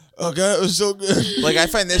 oh god, it was so good. Like I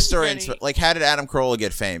find this story. Pretty. Like, how did Adam Carolla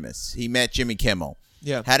get famous? He met Jimmy Kimmel.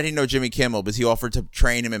 Yeah. How did he know Jimmy Kimmel? Because he offered to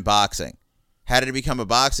train him in boxing. How did he become a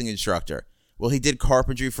boxing instructor? Well, he did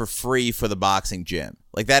carpentry for free for the boxing gym.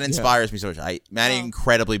 Like that inspires me so much. Maddie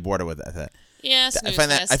incredibly bored with that. Yeah, I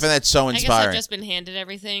find that so I guess inspiring. I've just been handed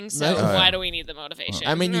everything, so Right. why do we need the motivation?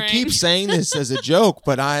 I mean, you right? keep saying this as a joke,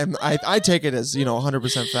 but I take it as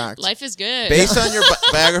 100% fact. Life is good. Based on your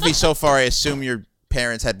biography so far, I assume your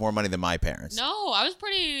parents had more money than my parents. No, I was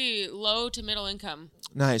pretty low to middle income.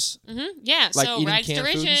 Nice. Yeah, Like so eating rags to canned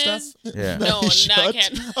food and riches. stuff? Yeah. No, Shut not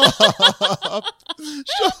can. up.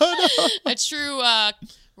 Shut up. A true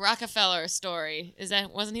Rockefeller story.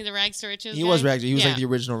 Wasn't he the rags to riches? He guy? was rags. He was yeah. like the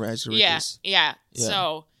original rags to riches. Yeah. Yeah.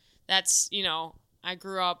 So that's I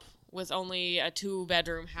grew up with only a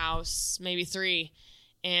 2-bedroom house, maybe 3,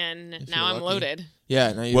 and If now you're I'm lucky. loaded.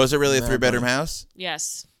 Yeah. Now Was it really a mad 3-bedroom money. house?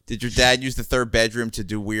 Yes. Did your dad use the 3rd bedroom to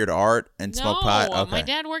do weird art and smoke pot? No, Okay. my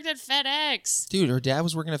dad worked at FedEx. Dude, her dad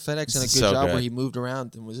was working at FedEx This in a is good so job good. where he moved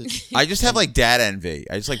around and was. I just have like dad envy.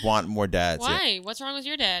 I just like want more dads. Yeah. Why? What's wrong with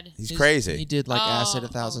your dad? He's crazy. He did like Oh, acid oh,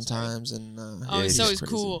 1,000 sorry. times and. Oh, so he's crazy.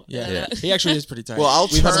 cool. Yeah, Yeah. he actually is pretty tight. Well, I'll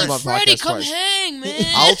We've had turn- him on Freddie, podcast come twice. hang, man.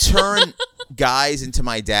 I'll turn guys into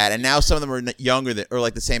my dad, and now some of them are younger than, or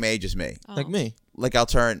like the same age as me. Oh. Like me. Like I'll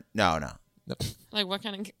turn no. Like what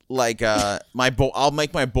kind of? Like I'll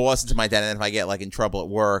make my boss into my dad, and then if I get like in trouble at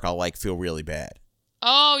work, I'll like feel really bad.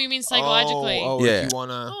 Oh, you mean psychologically? Oh, Yeah. if you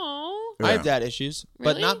wanna. Oh. I have dad issues, but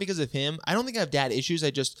Really? not because of him. I don't think I have dad issues.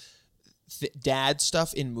 I just dad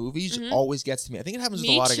stuff in movies always gets to me. I think it happens with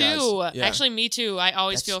a lot of guys. Me too. Yeah. Actually, me too. I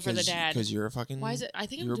always That's feel for the dad. because you're a fucking. Why is it? I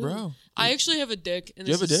think I'm you're a doing. bro. I actually have a dick, and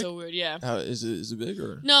Do you this have a is dick? so weird. Yeah. Is it big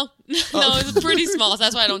or? No, no, it's pretty small. So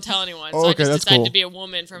that's why I don't tell anyone. Oh, So okay, I just that's decided cool. to be a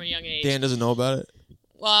woman from a young age. Dan doesn't know about it.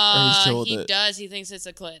 he's chill with He it? does. He thinks it's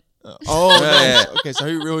a clit. Oh, Yeah. no. Okay, so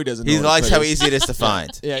he really doesn't know. He what likes a clit how is. easy it is to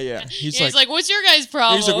find. Yeah. He's like, "What's your guys'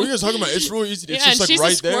 problem?" He's like, what are you guys talking about? It's really easy. It's Yeah, just and like she's a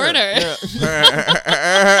right there. squirter.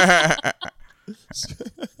 Yeah.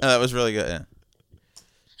 That was really good. Yeah.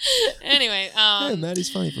 Anyway, Yeah, Maddie's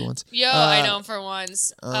funny for once. I know for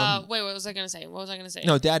once. Wait, what was I gonna say?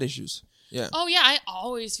 No, dad issues. Yeah. Oh yeah, I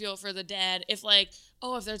always feel for the dad. If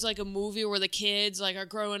there's like a movie where the kids like are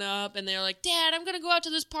growing up and they're like, "Dad, I'm gonna go out to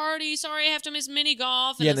this party. Sorry, I have to miss mini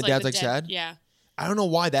golf." Yeah, and it's the dad's the like sad? Yeah, I don't know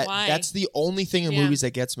why that. Why? That's the only thing in Yeah. movies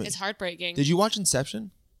that gets me. it's heartbreaking. Did you watch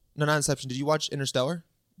Inception? No, not Inception. Did you watch Interstellar?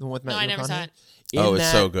 The one with No, Matthew I never saw McConaughey? it. Oh,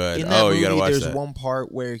 it's so good. In that Oh, you gotta movie, watch there's that. one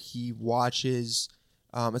part where he watches.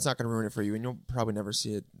 It's not going to ruin it for you, and you'll probably never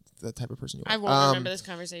see it. The type of person you are. I won't remember this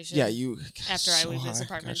conversation. Yeah, you. after so I leave this high.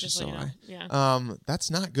 apartment, Gosh, just so so you know. high. Yeah.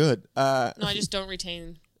 That's not good. No, I just don't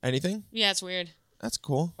retain. Anything? Yeah, it's weird. That's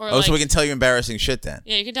cool. Or Oh, so we can tell you embarrassing shit then.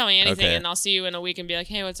 Yeah, you can tell me anything, Okay. and I'll see you in a week and be like,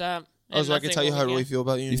 "Hey, what's up?" Oh, so I can tell you how I really feel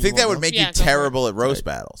about you. You and think that won't would know? make Yeah, you go for it. terrible at roast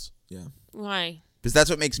battles? Yeah. Why? Because that's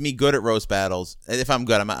what makes me good at roast battles. And if I'm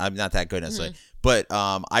good, I'm not that good necessarily. But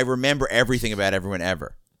I remember everything about everyone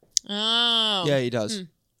ever. Oh. Yeah, he does.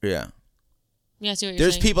 Yeah. Yeah, I see what you're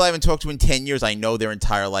There's saying. people I haven't talked to in 10 years. I know their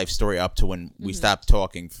entire life story up to when we stopped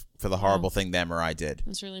talking for the horrible thing them or I did.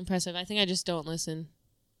 That's really impressive. I think I just don't listen.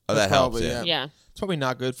 Oh, That's that helps. probably, Yeah. Yeah. It's probably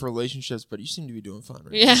not good for relationships, but you seem to be doing fine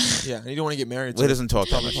right Yeah. now. Yeah, and you don't want to get married. He doesn't talk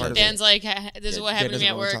that Probably much. part of shit. it. Dan's like, this is what Dan happened to me doesn't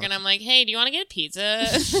at wanna work, talk. and I'm like, hey, do you want to get pizza?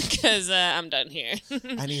 Because I'm done here.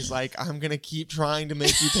 And he's like, I'm going to keep trying to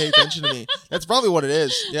make you pay attention to me. That's probably what it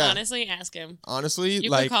is. Yeah. Honestly, ask him. Honestly, You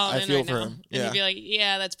like, can call him I in feel right for now, him. and Yeah. he'd be like,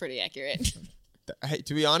 yeah, that's pretty accurate. Hey,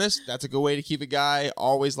 to be honest, that's a good way to keep a guy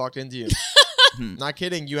always locked into you. Not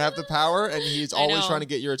kidding. You have the power, and he's always know. trying to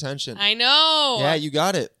get your attention. I know. Yeah, you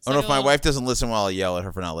got it. I don't know if my Like a wife doesn't listen while I yell at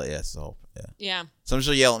her for not listening. Yeah, so, yeah. Yeah. Sometimes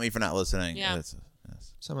she'll yell at me for not listening. Yeah. Yes.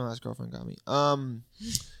 Somehow my last girlfriend got me.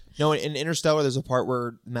 No, in Interstellar, there's a part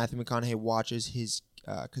where Matthew McConaughey watches his,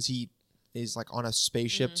 because he is like on a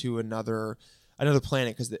spaceship to another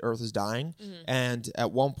planet because the Earth is dying, and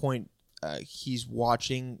at one point, he's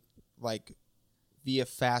watching like via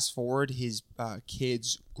fast forward his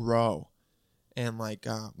kids grow, and like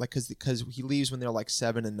because he leaves when they're like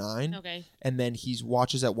 7 and 9, Okay. and then he's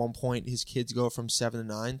watches at one point his kids go from 7 to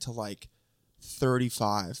 9 to like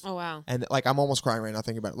 35. Oh, wow. And like I'm almost crying right now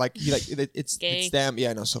thinking about it. Like he it's Gay. them.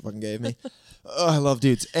 Yeah, I know, so fucking gay of me. Oh, I love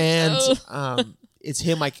dudes. And it's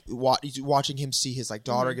him like he's watching him see his like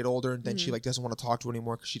daughter get older, and then she like doesn't want to talk to him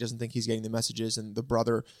anymore because she doesn't think he's getting the messages, and the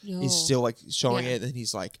brother is still like showing Yeah. it, and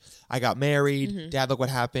he's like, I got married, Dad, look what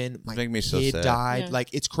happened, my Making me so kid sad. died. Yeah.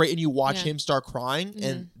 Like it's great, and you watch Yeah. him start crying,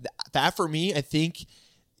 and that for me I think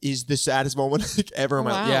is the saddest moment like, ever in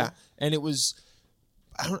my life. Wow. Yeah, and it was.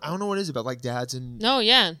 I don't know what it is about like dads and No,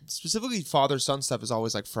 yeah. specifically father-son stuff is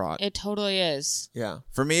always like fraught. It totally is. Yeah.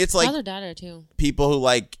 For me, it's like Father-daughter, too. people who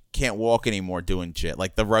like can't walk anymore doing shit.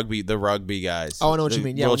 Like the rugby guys. Oh, I know what The you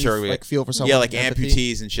mean. Yeah, when wheelchair you, rugby. like feel for someone. Yeah, like with empathy.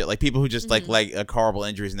 amputees and shit. Like people who just like horrible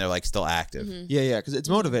injuries and they're like still active. Yeah, because it's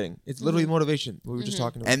motivating. It's literally motivation. We were just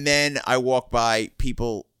talking about. And then I walk by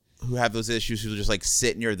people who have those issues who just like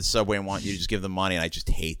sit near the subway and want you to just give them money, and I just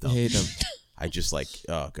hate them. I hate them. I just like,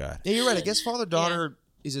 oh god. Yeah, you're right. I guess father-daughter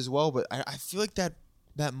is as well, but I feel like that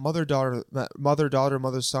mother-daughter,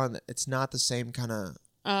 mother-son, it's not the same kind of thing.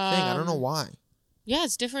 I don't know why. Yeah,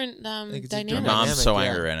 it's different think it's a My different dynamic. dynamic. mom's so yeah.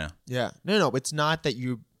 angry right now. Yeah. No. It's not that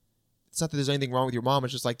it's not that there's anything wrong with your mom.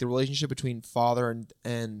 It's just like the relationship between father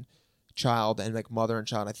and child and like mother and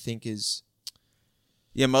child, I think is...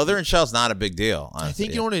 Yeah, mother and child's not a big deal. Honestly. I think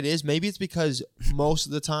you know what it is? Maybe it's because most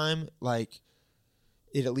of the time, like...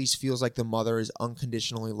 it at least feels like the mother is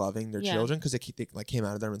unconditionally loving their children because they like came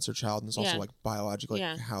out of them and it's their child, and it's also like biologically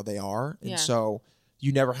how they are, and so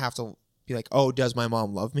you never have to be like, oh, does my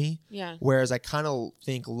mom love me? Yeah. Whereas I kind of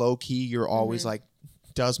think low key you're always like,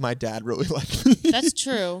 does my dad really like me? That's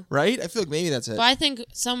true. Right? I feel like maybe that's it. But I think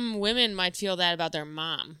some women might feel that about their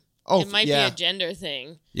mom. Oh, it might yeah. be a gender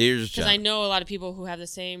thing. Yeah, you're just Because I know a lot of people who have the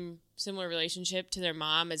similar relationship to their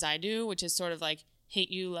mom as I do, which is sort of like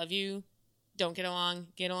hate you, love you, don't get along,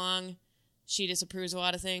 get along. She disapproves of a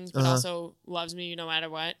lot of things, but also loves me no matter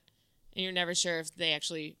what. and you're never sure if they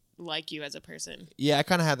actually like you as a person. Yeah, I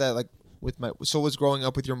kind of had that like with my. So was growing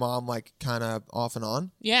up with your mom like kind of off and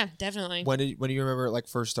on? Yeah, definitely. When do you remember it like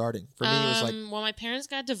first starting? For me, it was like. Well, my parents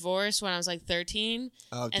got divorced when I was like 13.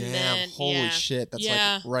 Oh and damn! then, Holy shit! That's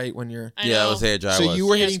like right when you're. I Yeah, know. that was the age I So was. you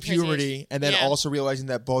were Yeah, hitting it's crazy. puberty, and then Yeah. also realizing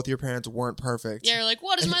that both your parents weren't perfect. Yeah, you're like,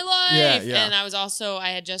 what is my life? Yeah. And I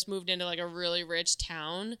had just moved into like a really rich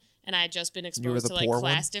town, and I had just been were exposed the to like poor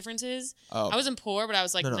class one? differences. Oh. I wasn't poor, but I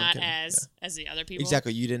was like No, I'm not kidding. as the other people.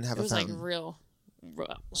 Exactly. You didn't have It was a like fountain. real.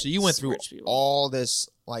 So you went through rich people. all this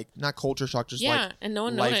like not culture shock, just Yeah, like and no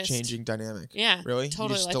one life noticed. changing dynamic. Yeah, Really?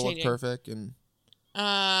 totally You still look life-changing. perfect and.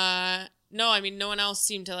 No, I mean, no one else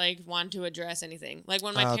seemed to like want to address anything. Like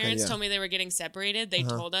when my Okay, parents yeah. told me they were getting separated, they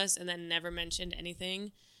Uh-huh. told us and then never mentioned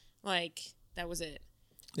anything. Like that was it.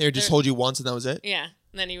 They just They're- told you once and that was it. Yeah.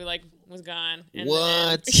 And then he like was gone. And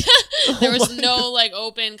What? then- there was Oh my no like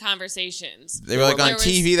open conversations. They were like There on was-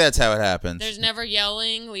 TV. That's how it happens. There's never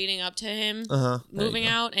yelling leading up to him Uh huh. moving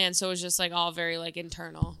out, and so it was just like all very like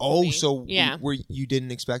internal. for Oh, me. so yeah, were you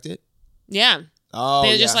didn't expect it? yeah. Oh,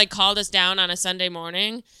 They yeah. just like called us down on a Sunday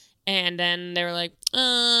morning, and then they were like,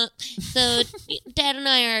 so Dad and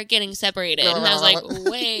I are getting separated. And I was like,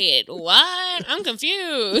 wait, what? I'm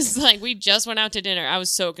confused. Like, we just went out to dinner. I was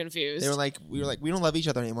so confused. They were like, we don't love each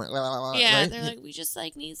other anymore. Yeah, right? they're like, we just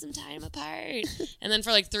like need some time apart. And then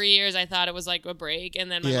for like 3 years, I thought it was like a break. And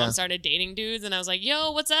then my Yeah. mom started dating dudes, and I was like,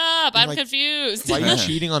 yo, what's up? I'm like, confused. Why are you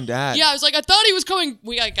cheating on Dad? Yeah, I was like, I thought he was coming.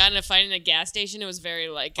 We like got in a fight in a gas station. It was very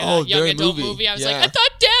like a Oh, young very adult movie. movie. I was Yeah. like, I thought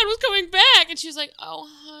Dad was coming back, and she was like, oh,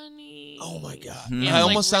 honey. Oh my god. Yeah, It it was, like,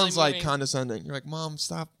 almost really sounds like moving. condescending. You're like, Mom,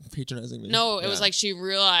 stop patronizing me. No, it Yeah. was like she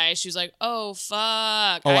realized. She was like, oh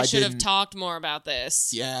fuck, Oh, I I should have didn't- talked more about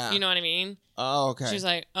this. Yeah. You know what I mean? Oh, okay. She was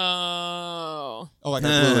like, oh. Oh, like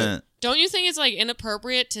I blew it. Don't you think it's like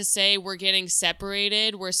inappropriate to say we're getting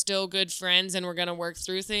separated, we're still good friends, and we're gonna work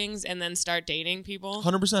through things, and then start dating people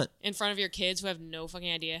 100%. in front of your kids who have no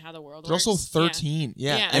fucking idea how the world They're works? also 13.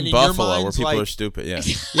 Yeah. Yeah. And in your Buffalo, where mind's people like, are stupid. Yeah.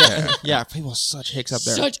 Yeah, yeah. People are such hicks up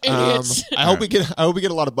there. Such idiots. I hope we get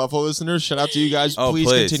a lot of Buffalo listeners. Shout out to you guys. Oh, please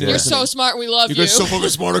please, continue. yeah. You're listening. so smart. We love You you. guys so fucking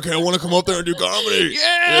smart. Okay, I want to come up there and do comedy.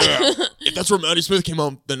 yeah. If that's where Maddie Smith came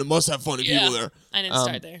home, then it must have funny Yeah. people there. I didn't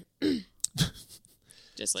start there.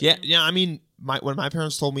 Just like Yeah, yeah. I mean, when my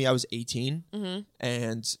parents told me I was 18, Mhm.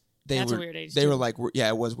 and they That's a were weird age, they too. were like, yeah,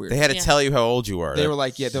 it was weird. They had to Yeah. tell you how old you were. They were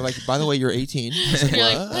like, yeah, they're like, by the way, you're 18. I was like, You're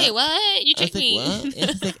what? like, wait, what? You I was tricked like, me. what? And I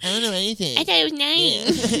was like, I don't know anything. I thought it was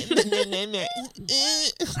 9.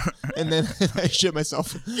 And then I shit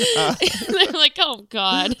myself. They're like, oh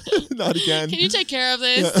god, Not again. can you take care of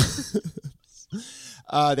this?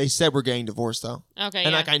 They said we're getting divorced though, Okay,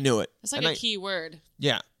 and yeah. like I knew it. That's like And a I- key word.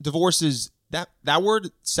 Yeah, divorce is that word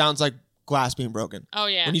sounds like glass being broken. Oh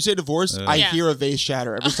yeah, When you say divorce, I Yeah. hear a vase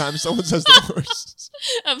shatter every time someone says divorce.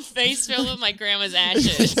 a face filled with my grandma's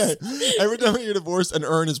ashes. Yeah. Every time I hear divorce, an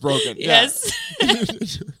urn is broken. Yeah. Yes.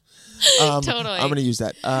 Totally. I'm gonna use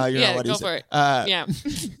that. You're Yeah, not allowed to go use for it. it. Yeah.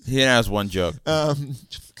 He has one joke. God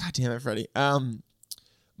damn it, Freddie.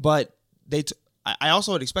 But I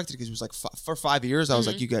also had expected because it was like for 5 years I was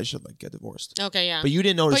like, you guys should like get divorced. Okay, yeah. But you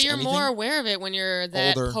didn't notice But you're anything? more aware of it when you're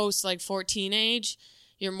that Older. post like 14 age.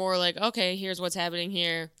 You're more like, okay, here's what's happening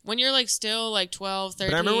here. When you're like still like 12, 13.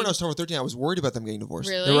 But I remember when I was 12 or 13, I was worried about them getting divorced.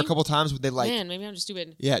 There Really? were a couple times where they like, man, maybe I'm just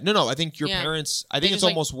stupid. yeah, no, I think your Yeah. parents. I They think it's just,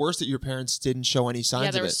 like- almost worse that your parents didn't show any Yeah,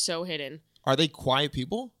 signs they of were it. so hidden. Are they quiet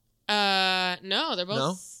people? No, they're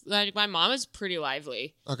both like my mom is pretty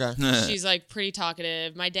lively. Okay. She's like pretty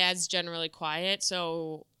talkative. My dad's generally quiet,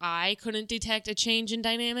 so I couldn't detect a change in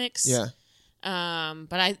dynamics. Yeah.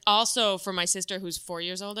 But I also for my sister who's 4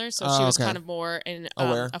 years older, so she Oh, was okay. kind of more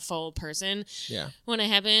Aware. a full person Yeah. when it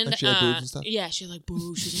happened. Like she had boobs and stuff? Yeah, she had like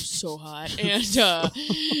boobs. She was so hot, and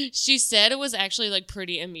she said it was actually like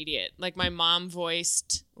pretty immediate. Like my mom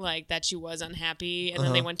voiced like that she was unhappy, and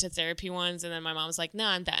then they went to therapy once, and then my mom was like, "No,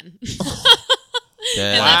 I'm done." Yeah.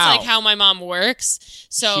 And Wow. that's like how my mom works.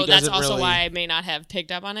 So She that's doesn't also really- why I may not have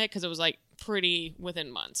picked up on it because it was like pretty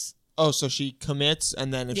within months. Oh, so she commits,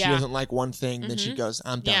 and then if she Yeah. doesn't like one thing, then she goes,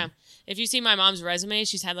 "I'm done." Yeah. If you see my mom's resume,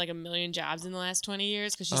 she's had like 1 million jobs in the last 20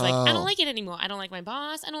 years because she's like, I Oh. don't like it anymore. I don't like my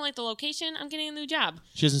boss. I don't like the location. I'm getting a new job.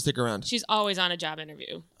 She doesn't stick around. She's always on a job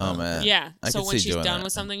interview. Oh man. Yeah. I So could when see she's doing done that.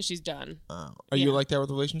 with something, she's done. Are you Yeah. like that with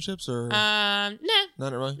relationships or Nah.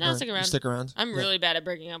 not really? No, I'll stick You around. stick around. I'm Yeah. really bad at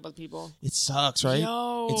breaking up with people. It sucks, right?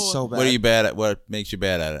 Yo. It's so bad. What are you bad at? What makes you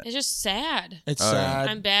bad at it? It's just sad. It's All right. sad.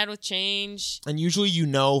 I'm bad with change. And usually you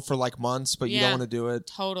know for like months, but you Yeah. don't want to do it.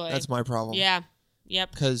 Totally. That's my problem. Yeah.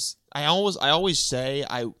 Yep. Because I always say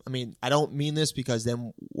I mean I don't mean this because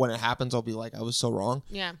then when it happens I'll be like I was so wrong.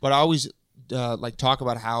 Yeah. But I always like talk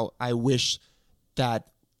about how I wish that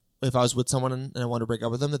if I was with someone and I wanted to break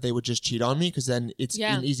up with them, that they would just cheat on me, because then it's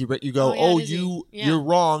an easy break. You go, you're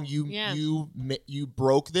wrong. You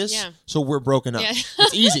broke this, so we're broken up. Yeah.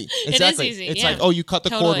 It's easy. Exactly. It is easy. It's like, you cut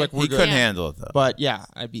the cord, like we're he good. couldn't handle it though. But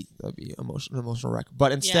that'd be an emotional wreck.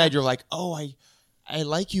 But instead, you're like, I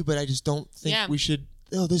like you, but I just don't think we should.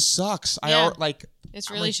 Oh, this sucks.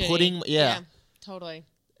 It's really shitty. Putting, totally.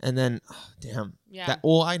 And then, damn. Yeah.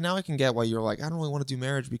 Now I can get why you're like, I don't really want to do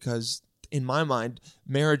marriage, because in my mind,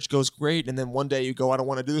 marriage goes great, and then one day you go, I don't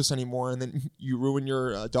want to do this anymore, and then you ruin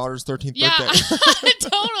your daughter's 13th birthday.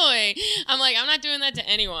 Totally. I'm like, I'm not doing that to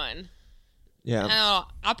anyone. Yeah. I don't know.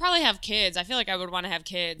 I'll probably have kids. I feel like I would want to have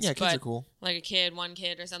kids. Yeah, kids are cool. Like a kid, one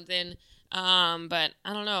kid or something. But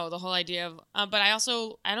I don't know, the whole idea of, but I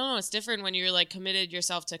don't know, it's different when you're like committed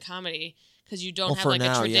yourself to comedy, because you don't have like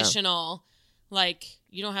a traditional,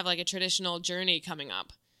 you don't have like a traditional journey coming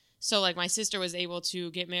up. So like my sister was able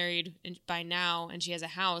to get married by now, and she has a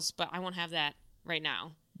house, but I won't have that right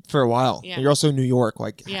now. For a while. Yeah. You're also in New York.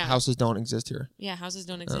 Like houses don't exist here. Yeah, houses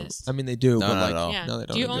don't exist. I mean, they do, but like, no. Yeah. no, they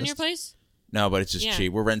don't Do you exist. own your place? No, but it's just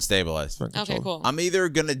cheap. We're rent stabilized. Okay, cool. I'm either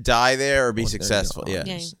gonna die there or be successful. Yeah.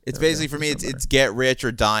 It's basically for me. It's get rich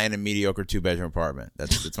or die in a mediocre 2-bedroom apartment.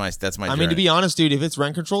 That's my. I mean, to be honest, dude, if it's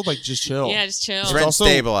rent controlled, like just chill. Yeah, just chill. It's rent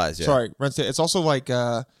stabilized. Yeah. Sorry, it's also like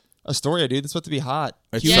Astoria, dude. It's about to be hot.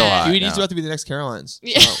 It's so hot. QED's about to be the next Carolines.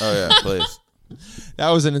 Yeah. So. Oh yeah, please.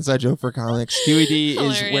 That was an inside joke for comics. QED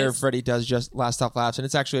Hilarious. is where Freddie does just Last Stop Laughs, and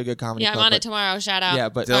it's actually a good comedy. Yeah, I'm on it tomorrow. Shout out. Yeah,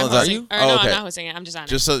 but Dylan's are you? No, I'm not hosting it. I'm just on it.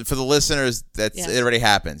 Just so for the listeners, it already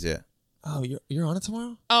happens. Yeah. Oh, you're on it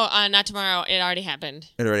tomorrow? Oh, not tomorrow. It already happened.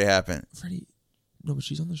 It already happened. Freddie, no, but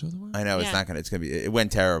she's on the show tomorrow. I know it's not gonna. It's gonna be. It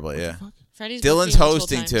went terribly. Yeah. Freddie's Dylan's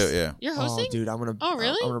hosting too. Yeah. You're hosting? Oh, dude, I'm gonna. Oh,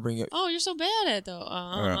 really? I'm gonna bring it. Oh, you're so bad at it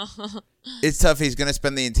though. It's tough. He's gonna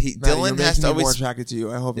spend the. Dylan you're has to me always. more attracted to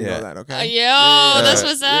you. I hope you know that. Okay. That's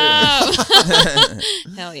what's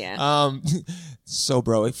up. Hell yeah. So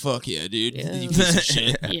bro, fuck yeah, dude. Yeah. You piece of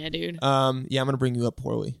shit. Yeah, dude. I'm gonna bring you up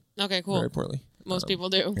poorly. Okay, cool. Very poorly. Most people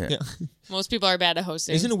do. Yeah. Most people are bad at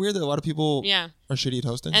hosting. Isn't it weird that a lot of people are shitty at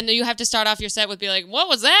hosting? And you have to start off your set with be like, what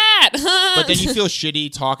was that? But then you feel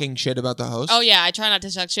shitty talking shit about the host? Oh, yeah. I try not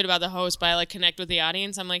to talk shit about the host, but I like connect with the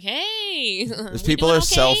audience. I'm like, hey. Because people are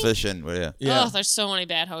selfish and Oh, there's so many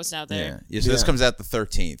bad hosts out there. Yeah. So this comes out the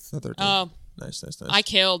 13th. The 13th. Oh. Nice. I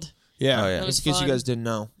killed. Yeah. Oh, yeah. Just in case you guys didn't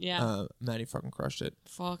know. Yeah. Maddy fucking crushed it.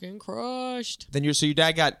 Fucking crushed. Then your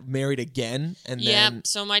dad got married again, and then... Yep.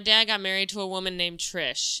 So my dad got married to a woman named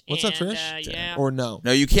Trish. What's up, Trish? Yeah. Or no?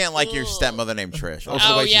 No, you can't like your stepmother named Trish. Also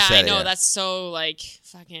the Oh, way she yeah, said I know. it, That's so, like,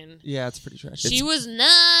 fucking... Yeah, it's pretty trashy. She was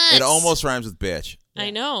nuts. It almost rhymes with bitch. I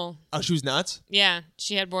know. Oh, she was nuts? Yeah.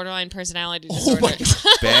 She had borderline personality disorder. My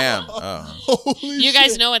God. Bam. Oh. Holy You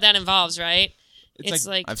guys know what that involves, right? It's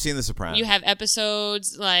like I've seen The Sopranos. you have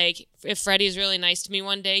episodes like if Freddie's really nice to me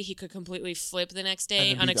one day, he could completely flip the next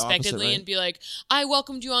day And then be the unexpectedly opposite, right? and be like, I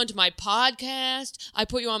welcomed you onto my podcast, I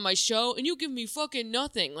put you on my show, and you give me fucking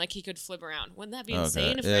nothing. Like he could flip around. Wouldn't that be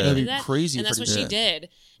insane if Yeah. Freddie That'd did be that? crazy And if that's what Freddie she did did.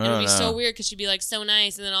 And it would be no. so weird because she'd be like so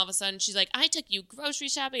nice, and then all of a sudden she's like, I took you grocery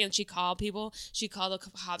shopping, and she'd call people. She'd call the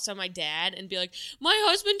cops on my dad and be like, my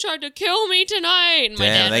husband tried to kill me tonight. And my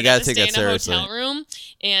Damn, dad they would gotta have to take stay that in a seriously. hotel room.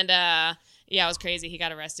 And yeah, it was crazy. He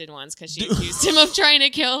got arrested once because she accused him of trying to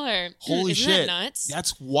kill her. Holy Isn't shit. that nuts?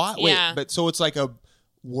 That's wild. Yeah. Wait, but so it's like a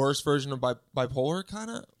worse version of bipolar,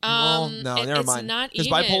 kind of? No, never it's mind. not Because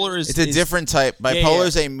even. bipolar is... It's a different type. Bipolar yeah.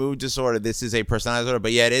 is a mood disorder. This is a personality disorder.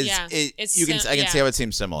 But yeah, it is. Yeah, it's I can see how it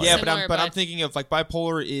seems similar. Yeah, Similar, but I'm but- thinking of like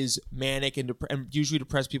bipolar is manic and usually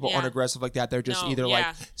depressed people aren't aggressive like that. They're just either like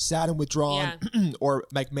sad and withdrawn or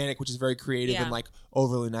like manic, which is very creative and like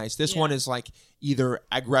overly nice. This one is like either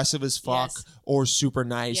aggressive as fuck or super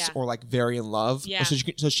nice or like very in love. Yeah.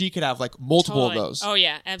 So she could have like multiple of those. Oh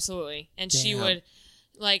yeah, absolutely. And she Damn. would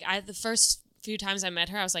like the first few times I met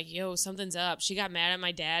her, I was like, yo, something's up. She got mad at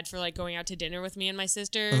my dad for like going out to dinner with me and my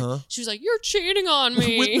sister. She was like, you're cheating on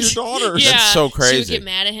me. With your daughter. Yeah. That's so crazy. She would get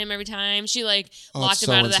mad at him every time. She like locked him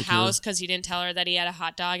so out of the insecure. house because he didn't tell her that he had a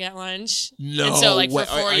hot dog at lunch. No And so like for way.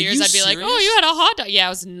 4 Are years you I'd be like, oh, serious? you had a hot dog. Yeah, it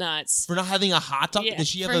was nuts. For not having a hot dog? Yeah, Does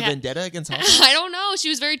she have for a ha- vendetta against hot dogs? I don't know. She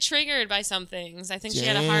was very triggered by some things. I think she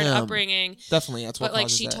had a hard Damn. upbringing. Definitely, that's what But like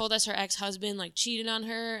causes she that. told us her ex-husband like cheated on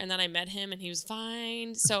her, and then I met him and he was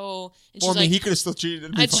fine. So and she's Well, I mean, like, he could have still cheated.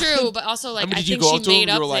 and be fine. true, but also like I mean, I did you think go she up to him made and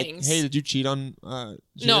you up were like, things. hey, did you cheat on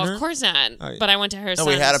No, her? of course not. Oh, yeah. But I went to her. No,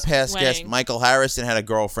 we had a son's past guest. wedding. Michael Harrison had a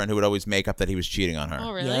girlfriend who would always make up that he was cheating on her.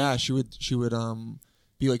 Oh really? Yeah, she would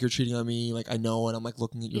be like, you're cheating on me. Like, I know, and I'm like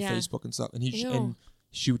looking at your Yeah. Facebook and stuff. And Ew. and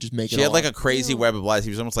she would just make it. She had all like up. a crazy web of lies. He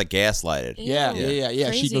was almost like gaslighted. Yeah.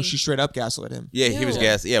 Crazy. She straight up gaslit him. Yeah, he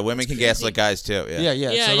was Yeah, women can gaslight guys too. Yeah.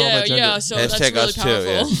 Yeah. So that's Hashtag really us too,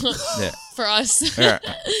 powerful Yeah. for us. Yeah.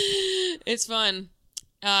 It's fun.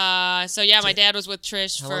 So yeah, my dad was with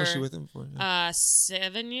Trish How for long was she with him for?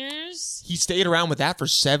 7 years. He stayed around with that for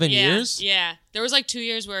 7 years? Yeah. There was like 2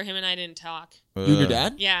 years where him and I didn't talk. You and your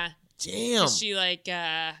dad? Yeah. Damn. She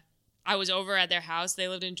I was over at their house. They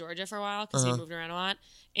lived in Georgia for a while because he moved around a lot.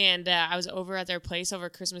 And I was over at their place over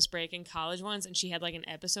Christmas break in college once, and she had like an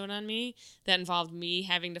episode on me that involved me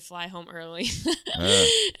having to fly home early.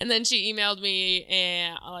 And then she emailed me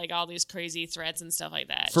and like all these crazy threats and stuff like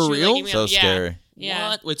that. For she, real? Like, So scary. Yeah.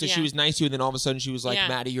 What? Wait, so she was nice to you, and then all of a sudden she was like,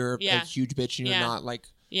 Maddie, you're a huge bitch, and you're not like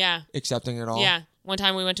accepting it at all? Yeah. One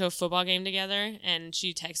time we went to a football game together, and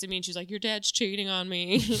she texted me, and she was like, your dad's cheating on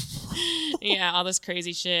me. Yeah, all this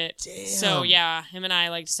crazy shit. Damn. So, yeah, him and I,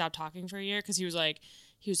 like, stopped talking for a year, because he was like,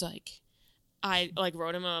 I, like,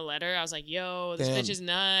 wrote him a letter. I was like, yo, this bitch is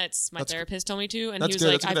nuts. My therapist told me to. And he was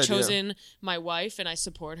like, I've chosen my wife, and I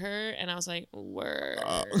support her. And I was like, word.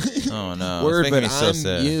 Oh, no. Word, it's making but me so I'm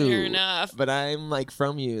sad. you. Fair enough. But I'm, like,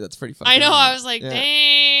 from you. That's pretty funny. I know. I was like,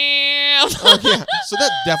 damn. Oh, yeah. So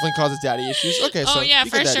that definitely causes daddy issues. Okay, so yeah,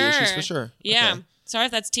 you for got daddy sure. issues for sure. Yeah. Okay. Sorry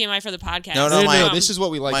if that's TMI for the podcast. No, This is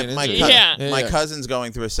what we like. My cousin's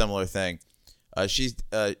going through a similar thing. Her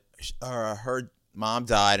mom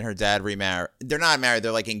died and her dad remarried. They're not married.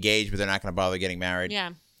 They're like engaged, but they're not going to bother getting married.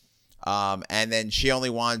 Yeah. And then she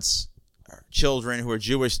only wants children who are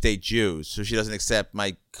Jewish date Jews, so she doesn't accept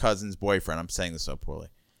my cousin's boyfriend. I'm saying this so poorly.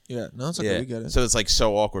 Yeah, no, it's okay. We get it. So it's like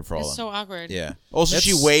so awkward for all of them. It's so awkward. Yeah. Also,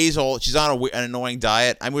 she weighs all. She's on an annoying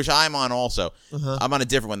diet, which I'm on also. I'm on a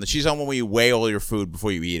different one. She's on when you weigh all your food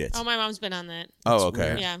before you eat it. Oh, my mom's been on that. Oh,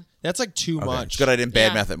 okay. Yeah. That's like too much. It's good I didn't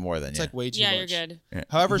badmouth it more than It's like way too Yeah, much. you're good. Yeah.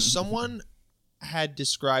 However, someone had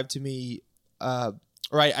described to me, or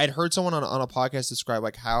I'd heard someone on a podcast describe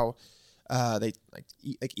like how they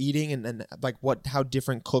like eating and like how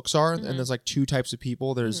different cooks are, and there's like two types of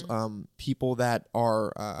people. There's people that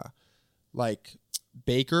are like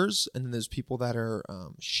bakers, and then there's people that are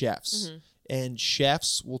chefs. And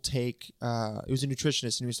chefs will take it was a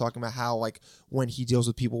nutritionist, and he was talking about how like when he deals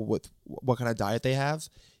with people with what kind of diet they have,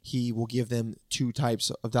 he will give them two types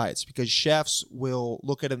of diets, because chefs will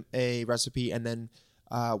look at a recipe and then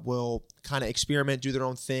will kind of experiment, do their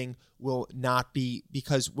own thing, will not be,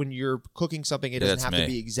 because when you're cooking something, it doesn't have to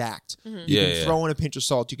be exact. You can throw in a pinch of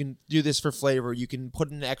salt. You can do this for flavor. You can put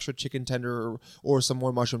in an extra chicken tender or some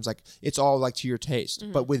more mushrooms. Like, it's all like to your taste.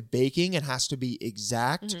 But with baking, it has to be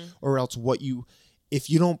exact, or else if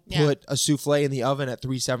you don't put a souffle in the oven at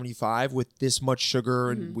 375 with this much sugar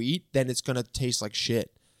and wheat, then it's going to taste like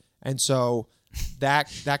shit. And so that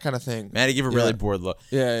kind of thing. Maddie, give a really bored look.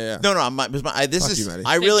 Yeah. No,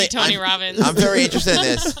 Tony Robbins. I'm very interested in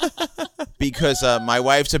this because my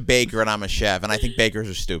wife's a baker and I'm a chef, and I think bakers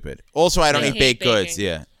are stupid. Also, I don't eat baked goods.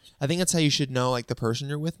 Yeah. I think that's how you should know like the person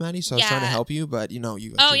you're with, Maddie. So I was trying to help you, but you. Oh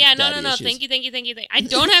yeah, no. Thank you. I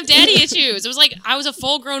don't have daddy issues. It was like I was a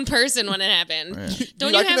full grown person when it happened. Yeah.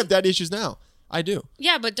 Dude, I can have daddy issues now. I do.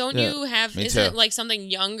 Yeah, but don't you have? Isn't it like something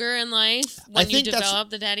younger in life when you develop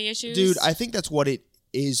the daddy issues? Dude, I think that's what it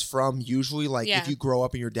is from. Usually, like if you grow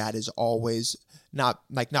up and your dad is always not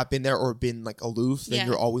been there or been like aloof, then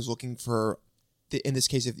you're always looking for. In this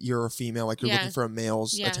case, if you're a female, like you're looking for a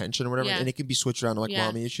male's attention or whatever, and it can be switched around to like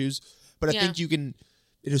mommy issues. But I think you can,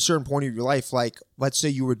 at a certain point of your life, like let's say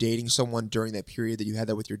you were dating someone during that period that you had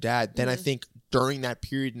that with your dad, then I think during that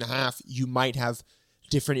period and a half, you might have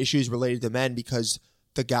different issues related to men because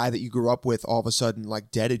the guy that you grew up with all of a sudden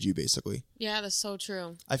like deaded you basically. Yeah, that's so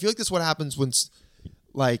true. I feel like that's what happens when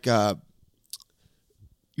like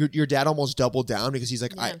your dad almost doubled down because he's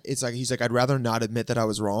like he's like I'd rather not admit that I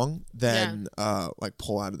was wrong than like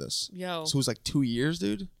pull out of this. So it was like 2 years,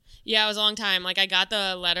 dude. Yeah, it was a long time. Like I got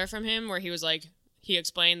the letter from him where he was like he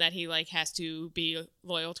explained that he like has to be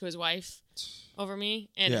loyal to his wife over me,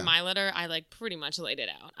 and in my letter I like pretty much laid it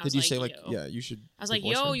out. Did you say like you should? I was like,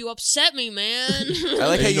 yo, you upset me, man. I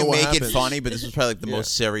like how you make it funny, but this was probably like the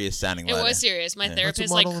most serious sounding letter. It was serious. My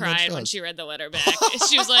therapist like cried when she read the letter back.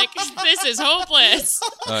 She was like, this is hopeless.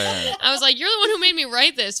 I was like, you're the one who made me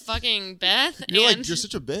write this, fucking Beth. You're like, you're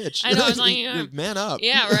such a bitch. I know. I was like, man up.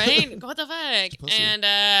 Yeah, right. What the fuck?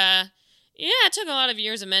 And it took a lot of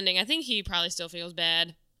years of mending. I think he probably still feels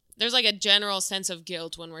bad. There's like a general sense of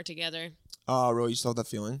guilt when we're together. Oh, really? You still have that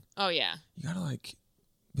feeling? Oh, yeah. You gotta like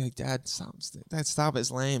be like, Dad, stop.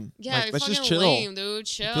 It's lame. Yeah, like, let's just chill. Lame, dude.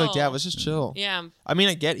 Chill. Be like, Dad, let's just chill. Yeah. I mean,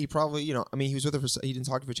 I get he probably, he was with her he didn't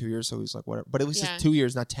talk to her for 2 years, so he's like, whatever. But it was just 2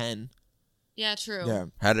 years, not 10. Yeah, true. Yeah.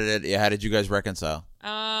 How did you guys reconcile?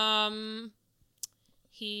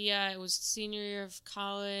 It was senior year of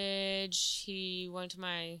college. He went to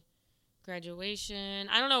my graduation.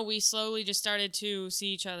 I don't know. We slowly just started to see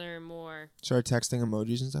each other more. Started texting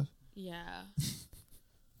emojis and stuff? Yeah.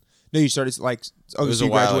 No, you started like, It was so a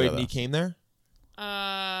you while graduated ago, and he came there?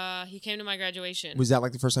 He came to my graduation. Was that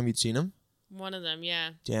like the first time you'd seen him? One of them,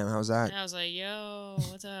 yeah. Damn, how was that? And I was like, yo,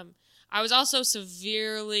 what's up? I was also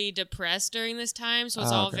severely depressed during this time, so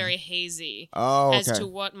it's all okay. very hazy Oh, as okay. to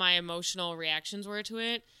what my emotional reactions were to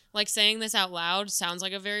it. Like, saying this out loud sounds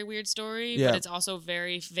like a very weird story, Yeah. but it's also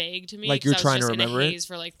very vague to me. Like, you're 'cause trying I was to just remember in it? a haze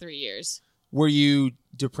for like 3 years. Were you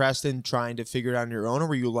depressed and trying to figure it out on your own, or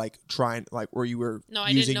were you like trying, like, where you were No, I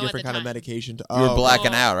didn't using know at different the kind of time. medication to? You were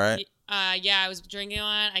blacking Oh, out, right? Yeah, I was drinking a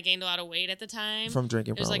lot. I gained a lot of weight at the time. From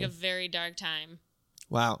drinking, It was like probably. a very dark time.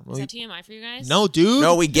 Wow. Is that TMI for you guys? No, dude.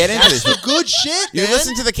 No, we get into That's this. the good shit, You man.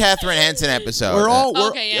 listen to the Catherine Henson episode.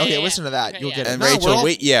 Okay, yeah, listen to that. Okay, You'll yeah. get it. And No, we're Rachel,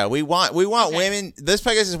 all- we want Okay. women. This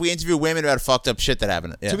podcast is we interview women about fucked up shit that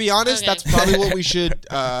happened. Yeah. To be honest, Okay. that's probably what we should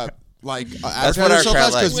advertise what our ourselves crowd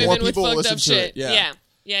as, likes. because more Women with people fucked listen up to shit. it. Yeah.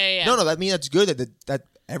 Yeah. No, I mean that's good that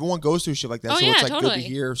everyone goes through shit like that. Oh, so yeah, it's like totally. good to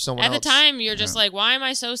hear someone At else. the time, you're just like, why am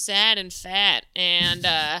I so sad and fat? And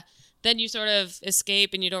then you sort of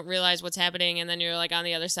escape and you don't realize what's happening. And then you're like on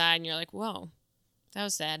the other side and you're like, whoa, that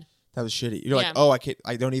was sad. That was shitty. You're Yeah. like, oh,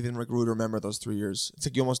 I don't even remember those 3 years. It's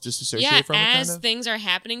like you almost disassociate Yeah, from it, kind as of. things are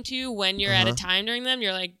happening to you when you're at a time during them,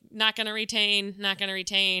 you're like, not going to retain.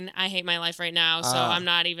 I hate my life right now, so I'm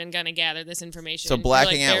not even going to gather this information. So You're,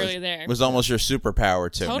 blacking like, out barely there. was almost your superpower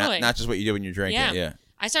too. Totally. Not just what you do when you're drinking. Yeah.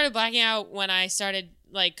 I started blacking out when I started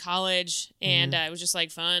like college, and Mm-hmm. it was just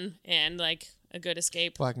like fun and like a good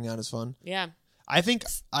escape. Blacking out is fun. Yeah. I think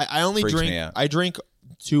I only Freaks drink. me out. I drink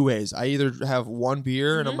 2 ways. I either have one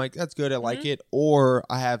beer and I'm like, that's good, I like it, or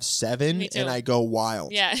I have 7 Me too. and I go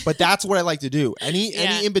wild. Yeah. But that's what I like to do. Any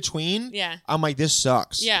in between, Yeah. I'm like, this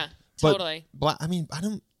sucks. Yeah. But Totally.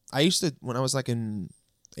 I used to, when I was like when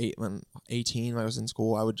 18, when I was in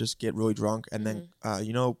school, I would just get really drunk and then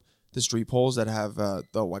the street poles that have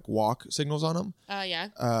the like walk signals on them. Yeah.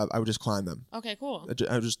 I would just climb them. Okay, cool.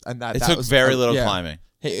 I just and that It that took was, very little yeah. climbing.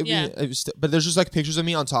 Hey, Yeah. but there's just like pictures of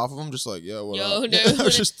me on top of them, just like, yo, what Yo, up? dude. I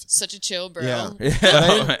was just, Such a chill, bro. yeah.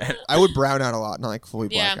 Yeah. But I would brown out a lot, not like fully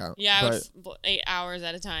black Yeah. out. Yeah, I But would 8 hours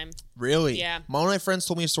at a time. really, Yeah. One of my friends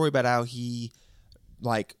told me a story about how he,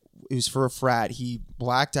 like, it was for a frat. He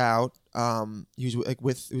blacked out. He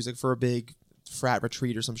was like for a big frat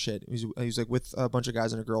retreat or some shit. He was like with a bunch of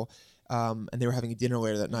guys and a girl. And they were having a dinner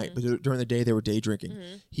later that night, but during the day they were day drinking.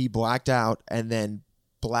 He blacked out and then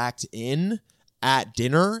blacked in at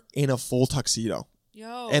dinner in a full tuxedo.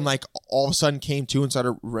 Yo. And like all of a sudden came to and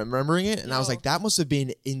started remembering it. And I was Yo. like, that must have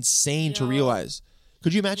been insane to Yo. realize.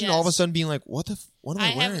 Could you imagine all of a Yes. sudden being like, what am I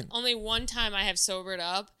have wearing? only one time I have sobered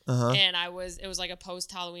up, Uh-huh. and it was like a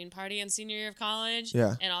post Halloween party in senior year of college.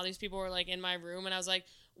 Yeah. And all these people were like in my room, and I was like,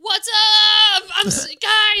 "What's up?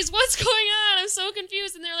 Guys, what's going on? I'm so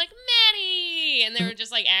confused." And they're like, "Maddy," and they were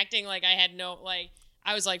just like acting like I had no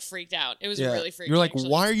I was like freaked out. It was really freaky. You're like, actually.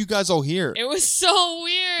 why are you guys all here? It was so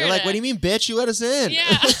weird. They're like, what do you mean, bitch? You let us in.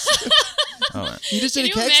 Yeah. Oh, man. You just Can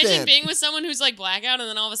did you a keg imagine stand. being with someone who's like blackout and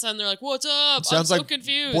then all of a sudden they're like, "What's up?" Sounds I'm so like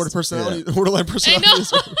confused. borderline I personality. know.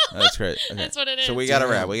 disorder. That's great. Okay. That's what it is. So we got to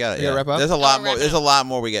wrap. We got You gotta wrap up? There's a lot Oh, more. wrap There's up. a lot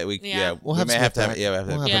more we get. Yeah. We'll we have may Smith have to have. back. Yeah, we have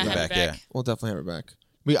to We'll have have her her back. back. Yeah. We'll definitely have her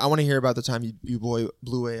back. I want to hear about the time you blew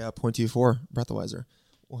a .24 breathalyzer.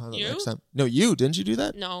 We'll have that You? next time. No, you didn't you do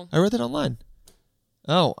that? No. I read that online.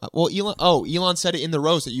 Oh well, Elon. Oh, Elon said it in the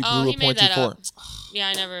roast that you Oh, blew he a made that .24. up. Yeah,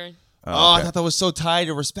 I never. Oh, I okay. thought that was so tight.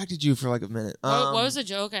 I respected you for like a minute. What was the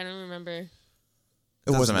joke? I don't remember. It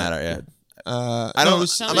Doesn't wasn't matter. that Yeah. good. I don't. No, it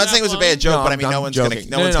was- I'm not saying it was a bad joke, but I mean, no one's joking. gonna.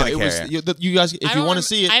 No one's gonna it care. was, you guys, if I you don't want to rem-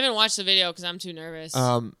 see it, I haven't watched the video because I'm too nervous.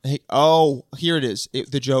 here it is.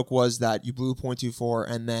 The joke was that you blew .24,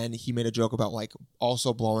 and then he made a joke about like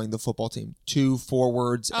also blowing the football team 2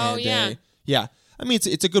 forwards. Oh, and yeah. yeah. I mean,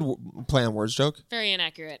 it's a good play on words joke. Very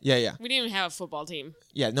inaccurate. Yeah, yeah, We didn't even have a football team.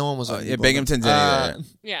 yeah. No one was. like, Yeah, blowing Binghamton them. didn't either.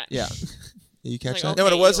 Yeah. Yeah. You catch Like, that? No,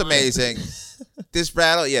 but it was Elon. amazing. This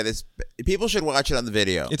battle, this people should watch it on the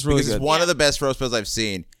video. It's really because good. It's one Yeah. of the best roast battles I've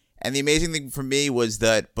seen. And the amazing thing for me was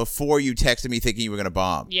that before you texted me thinking you were going to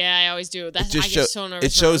bomb, Yeah, I always do. That's it just I get so nervous. it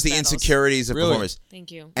for shows roast the battles. insecurities of Really? performers.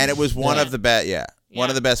 Thank you. And it was one Yeah. of the best, one Yeah.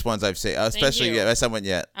 of the best ones I've seen, especially you. by someone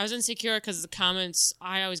yet. I was insecure because the comments.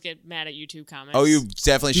 I always get mad at YouTube comments. Oh, you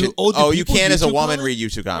definitely Do- should. oh, do Oh, you people can as a YouTube woman comment? read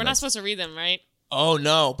YouTube We're not comments. supposed to read them, right? Oh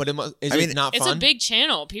no, but is it not It's fun? a big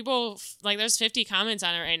channel. People like there's 50 comments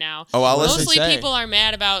on it right now. Oh, I'll listen. Mostly people are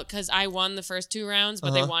mad about because I won the first 2 rounds,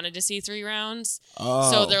 but they wanted to see 3 rounds.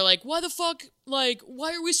 Oh. So they're like, "Why the fuck? Like,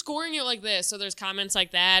 why are we scoring it like this?" So there's comments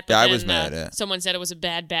like that. But Yeah, I then, was mad. Yeah. Someone said it was a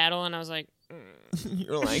bad battle, and I was like,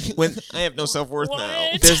 You're like, when I have no self-worth now.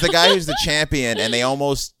 What? There's the guy who's the champion, and they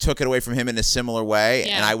almost took it away from him in a similar way.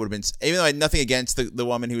 Yeah. And I would have been, even though I had nothing against the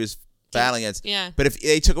woman who was battling against. Yeah. But if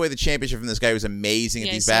they took away the championship from this guy who's amazing at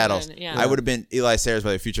Yeah, these he's so battles, good. Yeah. I would have been Eli Sayers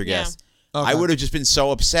by the future Yeah. guest. Okay. I would have just been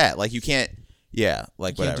so upset. Like you can't. Yeah.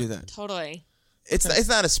 Like Can't whatever. do that. totally. It's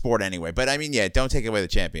not a sport anyway. But I mean, yeah. Don't take away the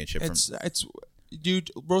championship. It's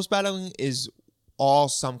dude. Roast battling is all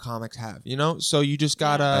some comics have. You know, so you just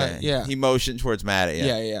gotta He motioned towards Maddy.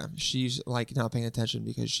 Yeah. Yeah. She's like not paying attention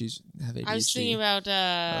because she's having ADHD. I was thinking about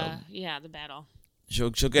the battle. She'll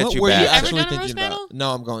get What you were you back. ever actually done a roast thinking battle? about?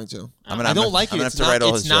 No, I'm going to. I'm I don't like it. I'm gonna It's have to write not.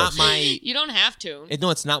 all It's his not jokes. my. You don't have to. No,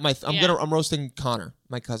 it's not my. Yeah. I'm roasting Connor,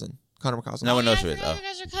 my cousin, Connor McCausland. No one knows I who it is. forgot Oh. you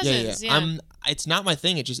guys are Yeah. cousins. Yeah. It's not my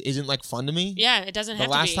thing. It just isn't like fun to me. Yeah, it doesn't The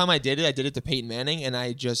have last to be. time I did it to Peyton Manning, and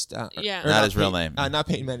I just Yeah. or Not his real Peyton- name. Not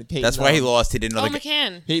Peyton Manning. Peyton, That's why he lost. He didn't know Oh, the.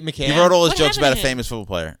 McCann. Peyton McCann. He wrote all his What jokes happened about a to him? famous football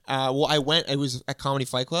player. Well, I went. I was at Comedy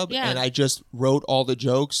Fight Club, Yeah. and I just wrote all the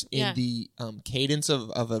jokes in Yeah. the cadence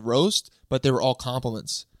of a roast, but they were all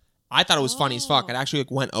compliments. I thought it was funny as fuck. It actually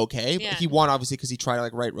went okay. Yeah. But he won obviously because he tried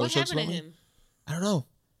to write What roast jokes happened about to me. him? I don't know.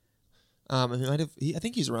 He might have. I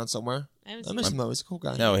think he's around somewhere. I haven't I seen miss him. him though. He's a cool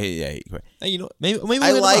guy. No, he quit. Hey, maybe we'll I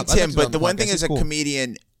hit him up. liked I'd him, like to but have the him one on thing podcast. as a He's cool.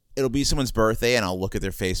 comedian, it'll be someone's birthday, and I'll look at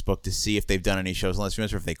their Facebook to see if they've done any shows, unless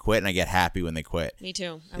if they quit, and I get happy when they quit. Me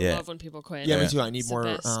too. I Yeah. love when people quit. Yeah, Yeah. me too. I need It's the more.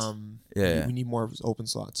 best. We need more open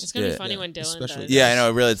slots. It's gonna Yeah. be funny Yeah. when Dylan Especially- does. Yeah, I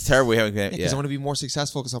know. Really, it's terrible. We haven't. Because Yeah. I want to be more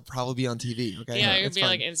successful because I'll probably be on TV. Okay. Yeah, you'd It's be fine.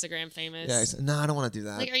 like Instagram famous. Yeah. No, I don't want to do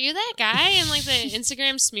that. Like, are you that guy in like the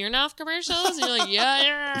Instagram Smirnoff commercials? And you're like,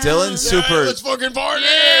 yeah. Dylan's super. Let's fucking party.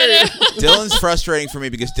 Yeah. Dylan's frustrating for me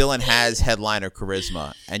because Dylan has headliner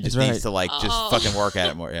charisma and just That's needs right. to just Oh. fucking work at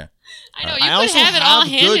it more. Yeah. I know you I could also have it all good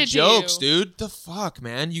handed jokes, to you. dude. The fuck,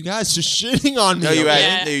 man. You guys are shitting on me. No, you okay?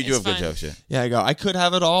 have. No, you do it's have good fine. jokes. Yeah. Yeah, I go. I could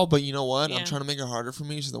have it all, but you know what? Yeah. I'm trying to make it harder for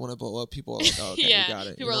me so that when I blow up, people are like, oh, okay, Yeah. you got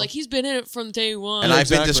it. People are like, he's been in it from day one. And I've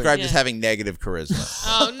been exactly. described as Yeah. having negative charisma.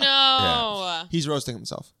 Oh no. he's roasting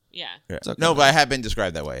himself. Yeah. Yeah. okay, No, man. but I have been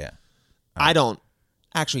described that way. Yeah. I don't.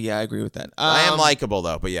 Actually, yeah, I agree with that. I am likable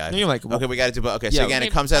though, but yeah. No, you're likable. Okay, we got to do. Okay, so Yeah. again, Okay,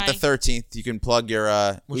 it comes out the bye. 13th. You can plug your.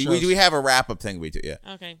 What shows? We have a wrap up thing we do. Yeah.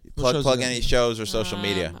 Okay. What shows Plug is that? any shows or social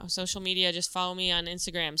media. Social media. Just follow me on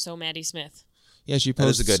Instagram. So Maddy Smith. Yeah, she That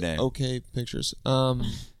is posts a good name. okay pictures.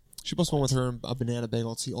 She posted one with her and a banana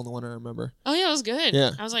bagel. It's the only one I remember. Oh yeah, it was good.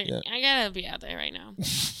 Yeah, I was like, yeah. I gotta be out there right now.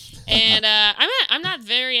 And I'm not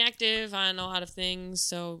very active on a lot of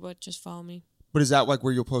things, but just follow me. But is that like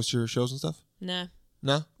where you'll post your shows and stuff? Nah,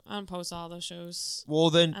 No. I don't post all those shows. Well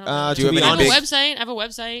then, I don't know. Do you to have be any I have a honest, big- website. I have a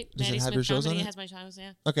website. Does it Maddy have Smith your shows Comedy on it? has my shows.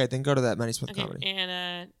 Yeah. okay, then go to that Maddy Smith Okay. comedy.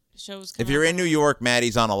 And shows. Come If you're up in New on- York,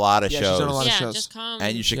 Maddie's on a lot of Yeah, shows. she's on a lot of yeah, shows. just come.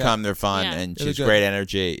 And you should Yeah. come. They're fun, Yeah. and They're she's good. great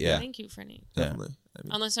energy. Yeah. Thank you, Franny. Definitely. I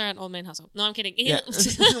mean, Unless they're at Old Man Hustle. No, I'm kidding. Yeah.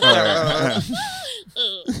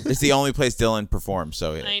 It's the only place Dylan performs.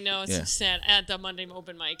 So yeah. I know, it's Yeah. so sad. At the Monday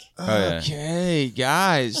open mic. yeah. Okay,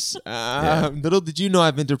 guys. Little did you know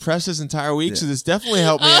I've been depressed this entire week, so this definitely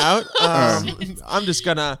helped me out. I'm just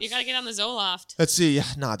gonna. You gotta get on the Zoloft. Let's see.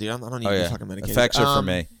 Nah, dude, I don't need Oh to be yeah. fucking medicated. Effects are for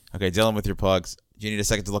me. Okay, Dylan, with your plugs. Do you need a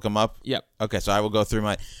second to look them up? Yep. Okay, so I will go through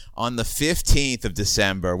my. On the 15th of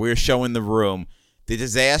December, we're showing The Room. The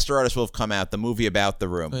Disaster Artist will have come out. The movie about The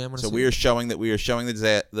Room. Oh, yeah, I'm gonna so see we it. are showing that. We are showing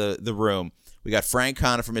the Room. We got Frank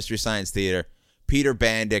Connor from Mystery Science Theater. Peter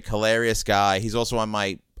Bandick, hilarious guy. He's also on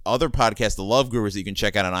my other podcast, The Love Gurus, that you can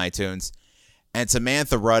check out on iTunes. And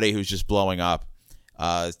Samantha Ruddy, who's just blowing up.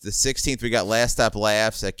 The 16th, we got Last Stop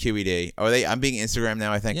Laughs at QED. I'm being Instagram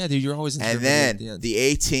now, I think. Yeah, dude, you're always in And the then end. the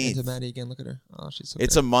Into 18th, Maddie again. Look at her. Oh, she's so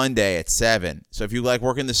it's good. a Monday at 7. So if you like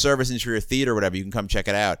working the service industry or theater or whatever, you can come check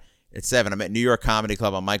it out. It's 7. I'm at New York Comedy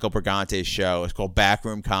Club on Michael Brigante's show. It's called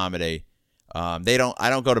Backroom Comedy. I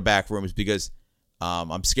don't go to back rooms because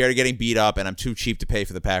I'm scared of getting beat up and I'm too cheap to pay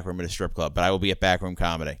for the back room at a strip club. But I will be at Backroom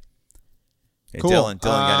Comedy. Okay, Cool. Dylan,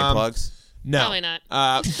 got any plugs? No. Probably not.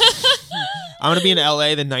 I'm going to be in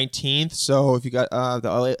LA the 19th. So if you got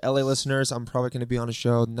the LA listeners, I'm probably going to be on a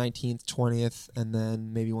show the 19th, 20th, and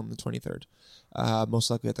then maybe one on the 23rd. Most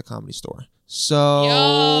likely at the Comedy Store. So.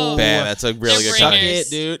 Yo. Bam, that's a really They're good Suck time. bringers. it,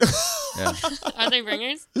 dude. Yeah. Are they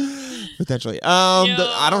bringers? Potentially.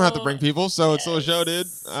 I don't have to bring people, so it's still a show, dude.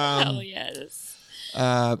 Hell yes.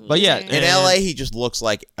 But yeah, In LA, he just looks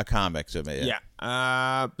like a comic to me.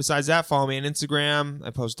 Yeah. Besides that, follow me on Instagram. I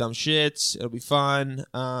post dumb shits. It'll be fun.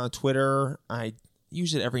 Twitter, I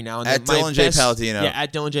use it every now and then. At Dylan J. Palladino. Yeah,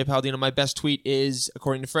 at Dylan J. Palladino. My best tweet is,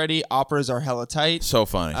 according to Freddie, operas are hella tight. So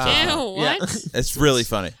funny. Ew, what? It's really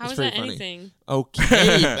funny. How is pretty that funny. anything?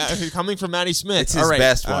 Okay. Coming from Maddie Smith. It's his All right.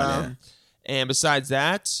 best one, And besides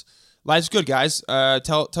that, life's good, guys.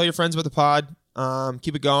 Tell your friends about the pod.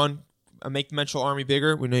 Keep it going. Make the Mental Army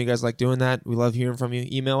bigger. We know you guys like doing that. We love hearing from you.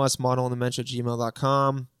 Email us,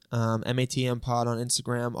 modelandthemensch@gmail.com. MATM pod on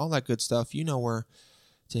Instagram. All that good stuff. You know where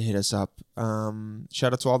to hit us up.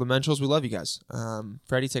 Shout out to all the Menschels. We love you guys.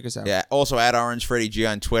 Freddie, take us out. Yeah. Also, at Orange Freddie G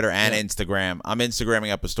on Twitter and Instagram. I'm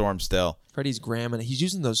Instagramming up a storm still. Freddie's gramming. He's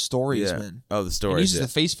using those stories, man. Oh, the He stories. uses the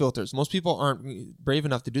face filters. Most people aren't brave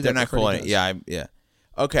enough to do that. They're not calling it. Yeah.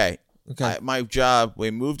 Okay. Okay. My job, we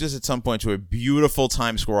moved us at some point to a beautiful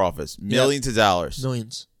Times Square office. Millions of dollars.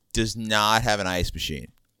 Millions. Does not have an ice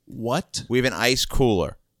machine. What? We have an ice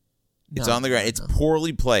cooler. It's No, on the ground. It's no.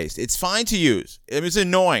 poorly placed. It's fine to use. I mean, it's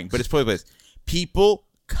annoying, but it's poorly placed. People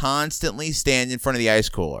constantly stand in front of the ice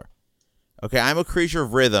cooler. Okay, I'm a creature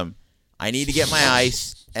of rhythm. I need to get my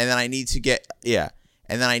ice, and then I need to get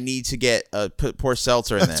pour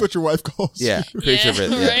seltzer in there. That's what your wife calls. Yeah, creature of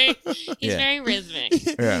rhythm. Yeah. Right? He's Yeah. very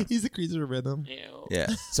rhythmic. Yeah. He's a creature of rhythm. Ew. Yeah.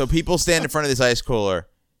 So people stand in front of this ice cooler.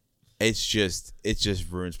 It just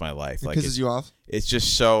ruins my life. It Like pisses you off. it's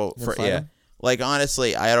just so You gonna fight him? Like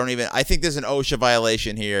honestly, I think there's an OSHA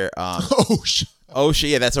violation here. OSHA. OSHA,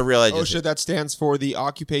 yeah, that's a real agency. OSHA, that stands for the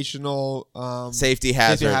Occupational Safety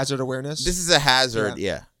hazard. Safety Hazard Awareness. This is a hazard.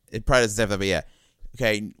 Yeah. It probably doesn't have that, but yeah.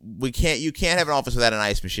 Okay, you can't have an office without an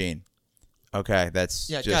ice machine. Okay, that's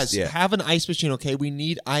yeah, just guys, have an ice machine. Okay, we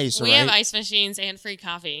need ice. We all have right? ice machines and free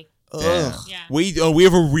coffee. Damn. Ugh. Yeah. We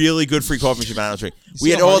have a really good free coffee machine, but I don't drink. see We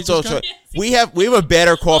had how hard he also just got? we have a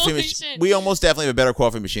better coffee Holy machine. shit. We almost definitely have a better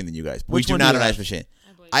coffee machine than you guys. But Which we do one not do have you an have? ice machine.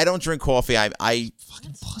 believe I don't drink coffee. I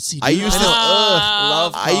Fucking pussy. I Dude. used to-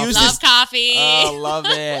 love. I used Love this- coffee. Oh, love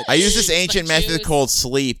it. I use this ancient But method juice. called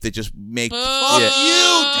sleep that just make Boo. Fuck yeah.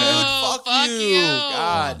 you, dude. Fuck Fuck you. you.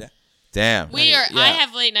 God. Damn. We are. Yeah. I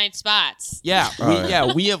have late night spots. Yeah,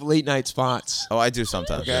 Oh, we have late night spots. Oh, I do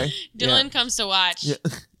sometimes. Okay. Dylan comes to watch. Yeah.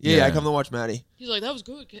 Yeah. I come to watch Maddie. He's like, "That was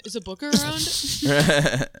good. Is a Booker around?"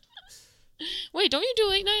 Yeah. Wait, don't you do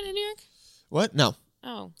late night in New York? What? No.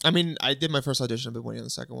 Oh, I mean, I did my first audition. I've been waiting on the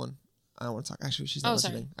second one. I don't want to talk. Actually, she's not Oh,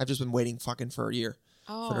 sorry. listening. I've just been waiting fucking for a year.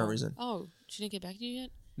 oh, no reason. Oh, she didn't get back to you yet.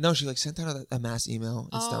 No, she sent out a mass email.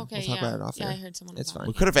 It's Oh, done. okay. We'll talk yeah. about it off Yeah, air. I heard someone. It's about fine.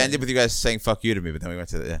 We could have ended with you guys saying "fuck you" to me, but then we went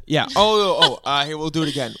to the. Yeah. Here, we'll do it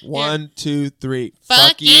again. 1, 2, 3.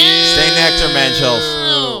 Fuck you. Stay nectar, Menschels.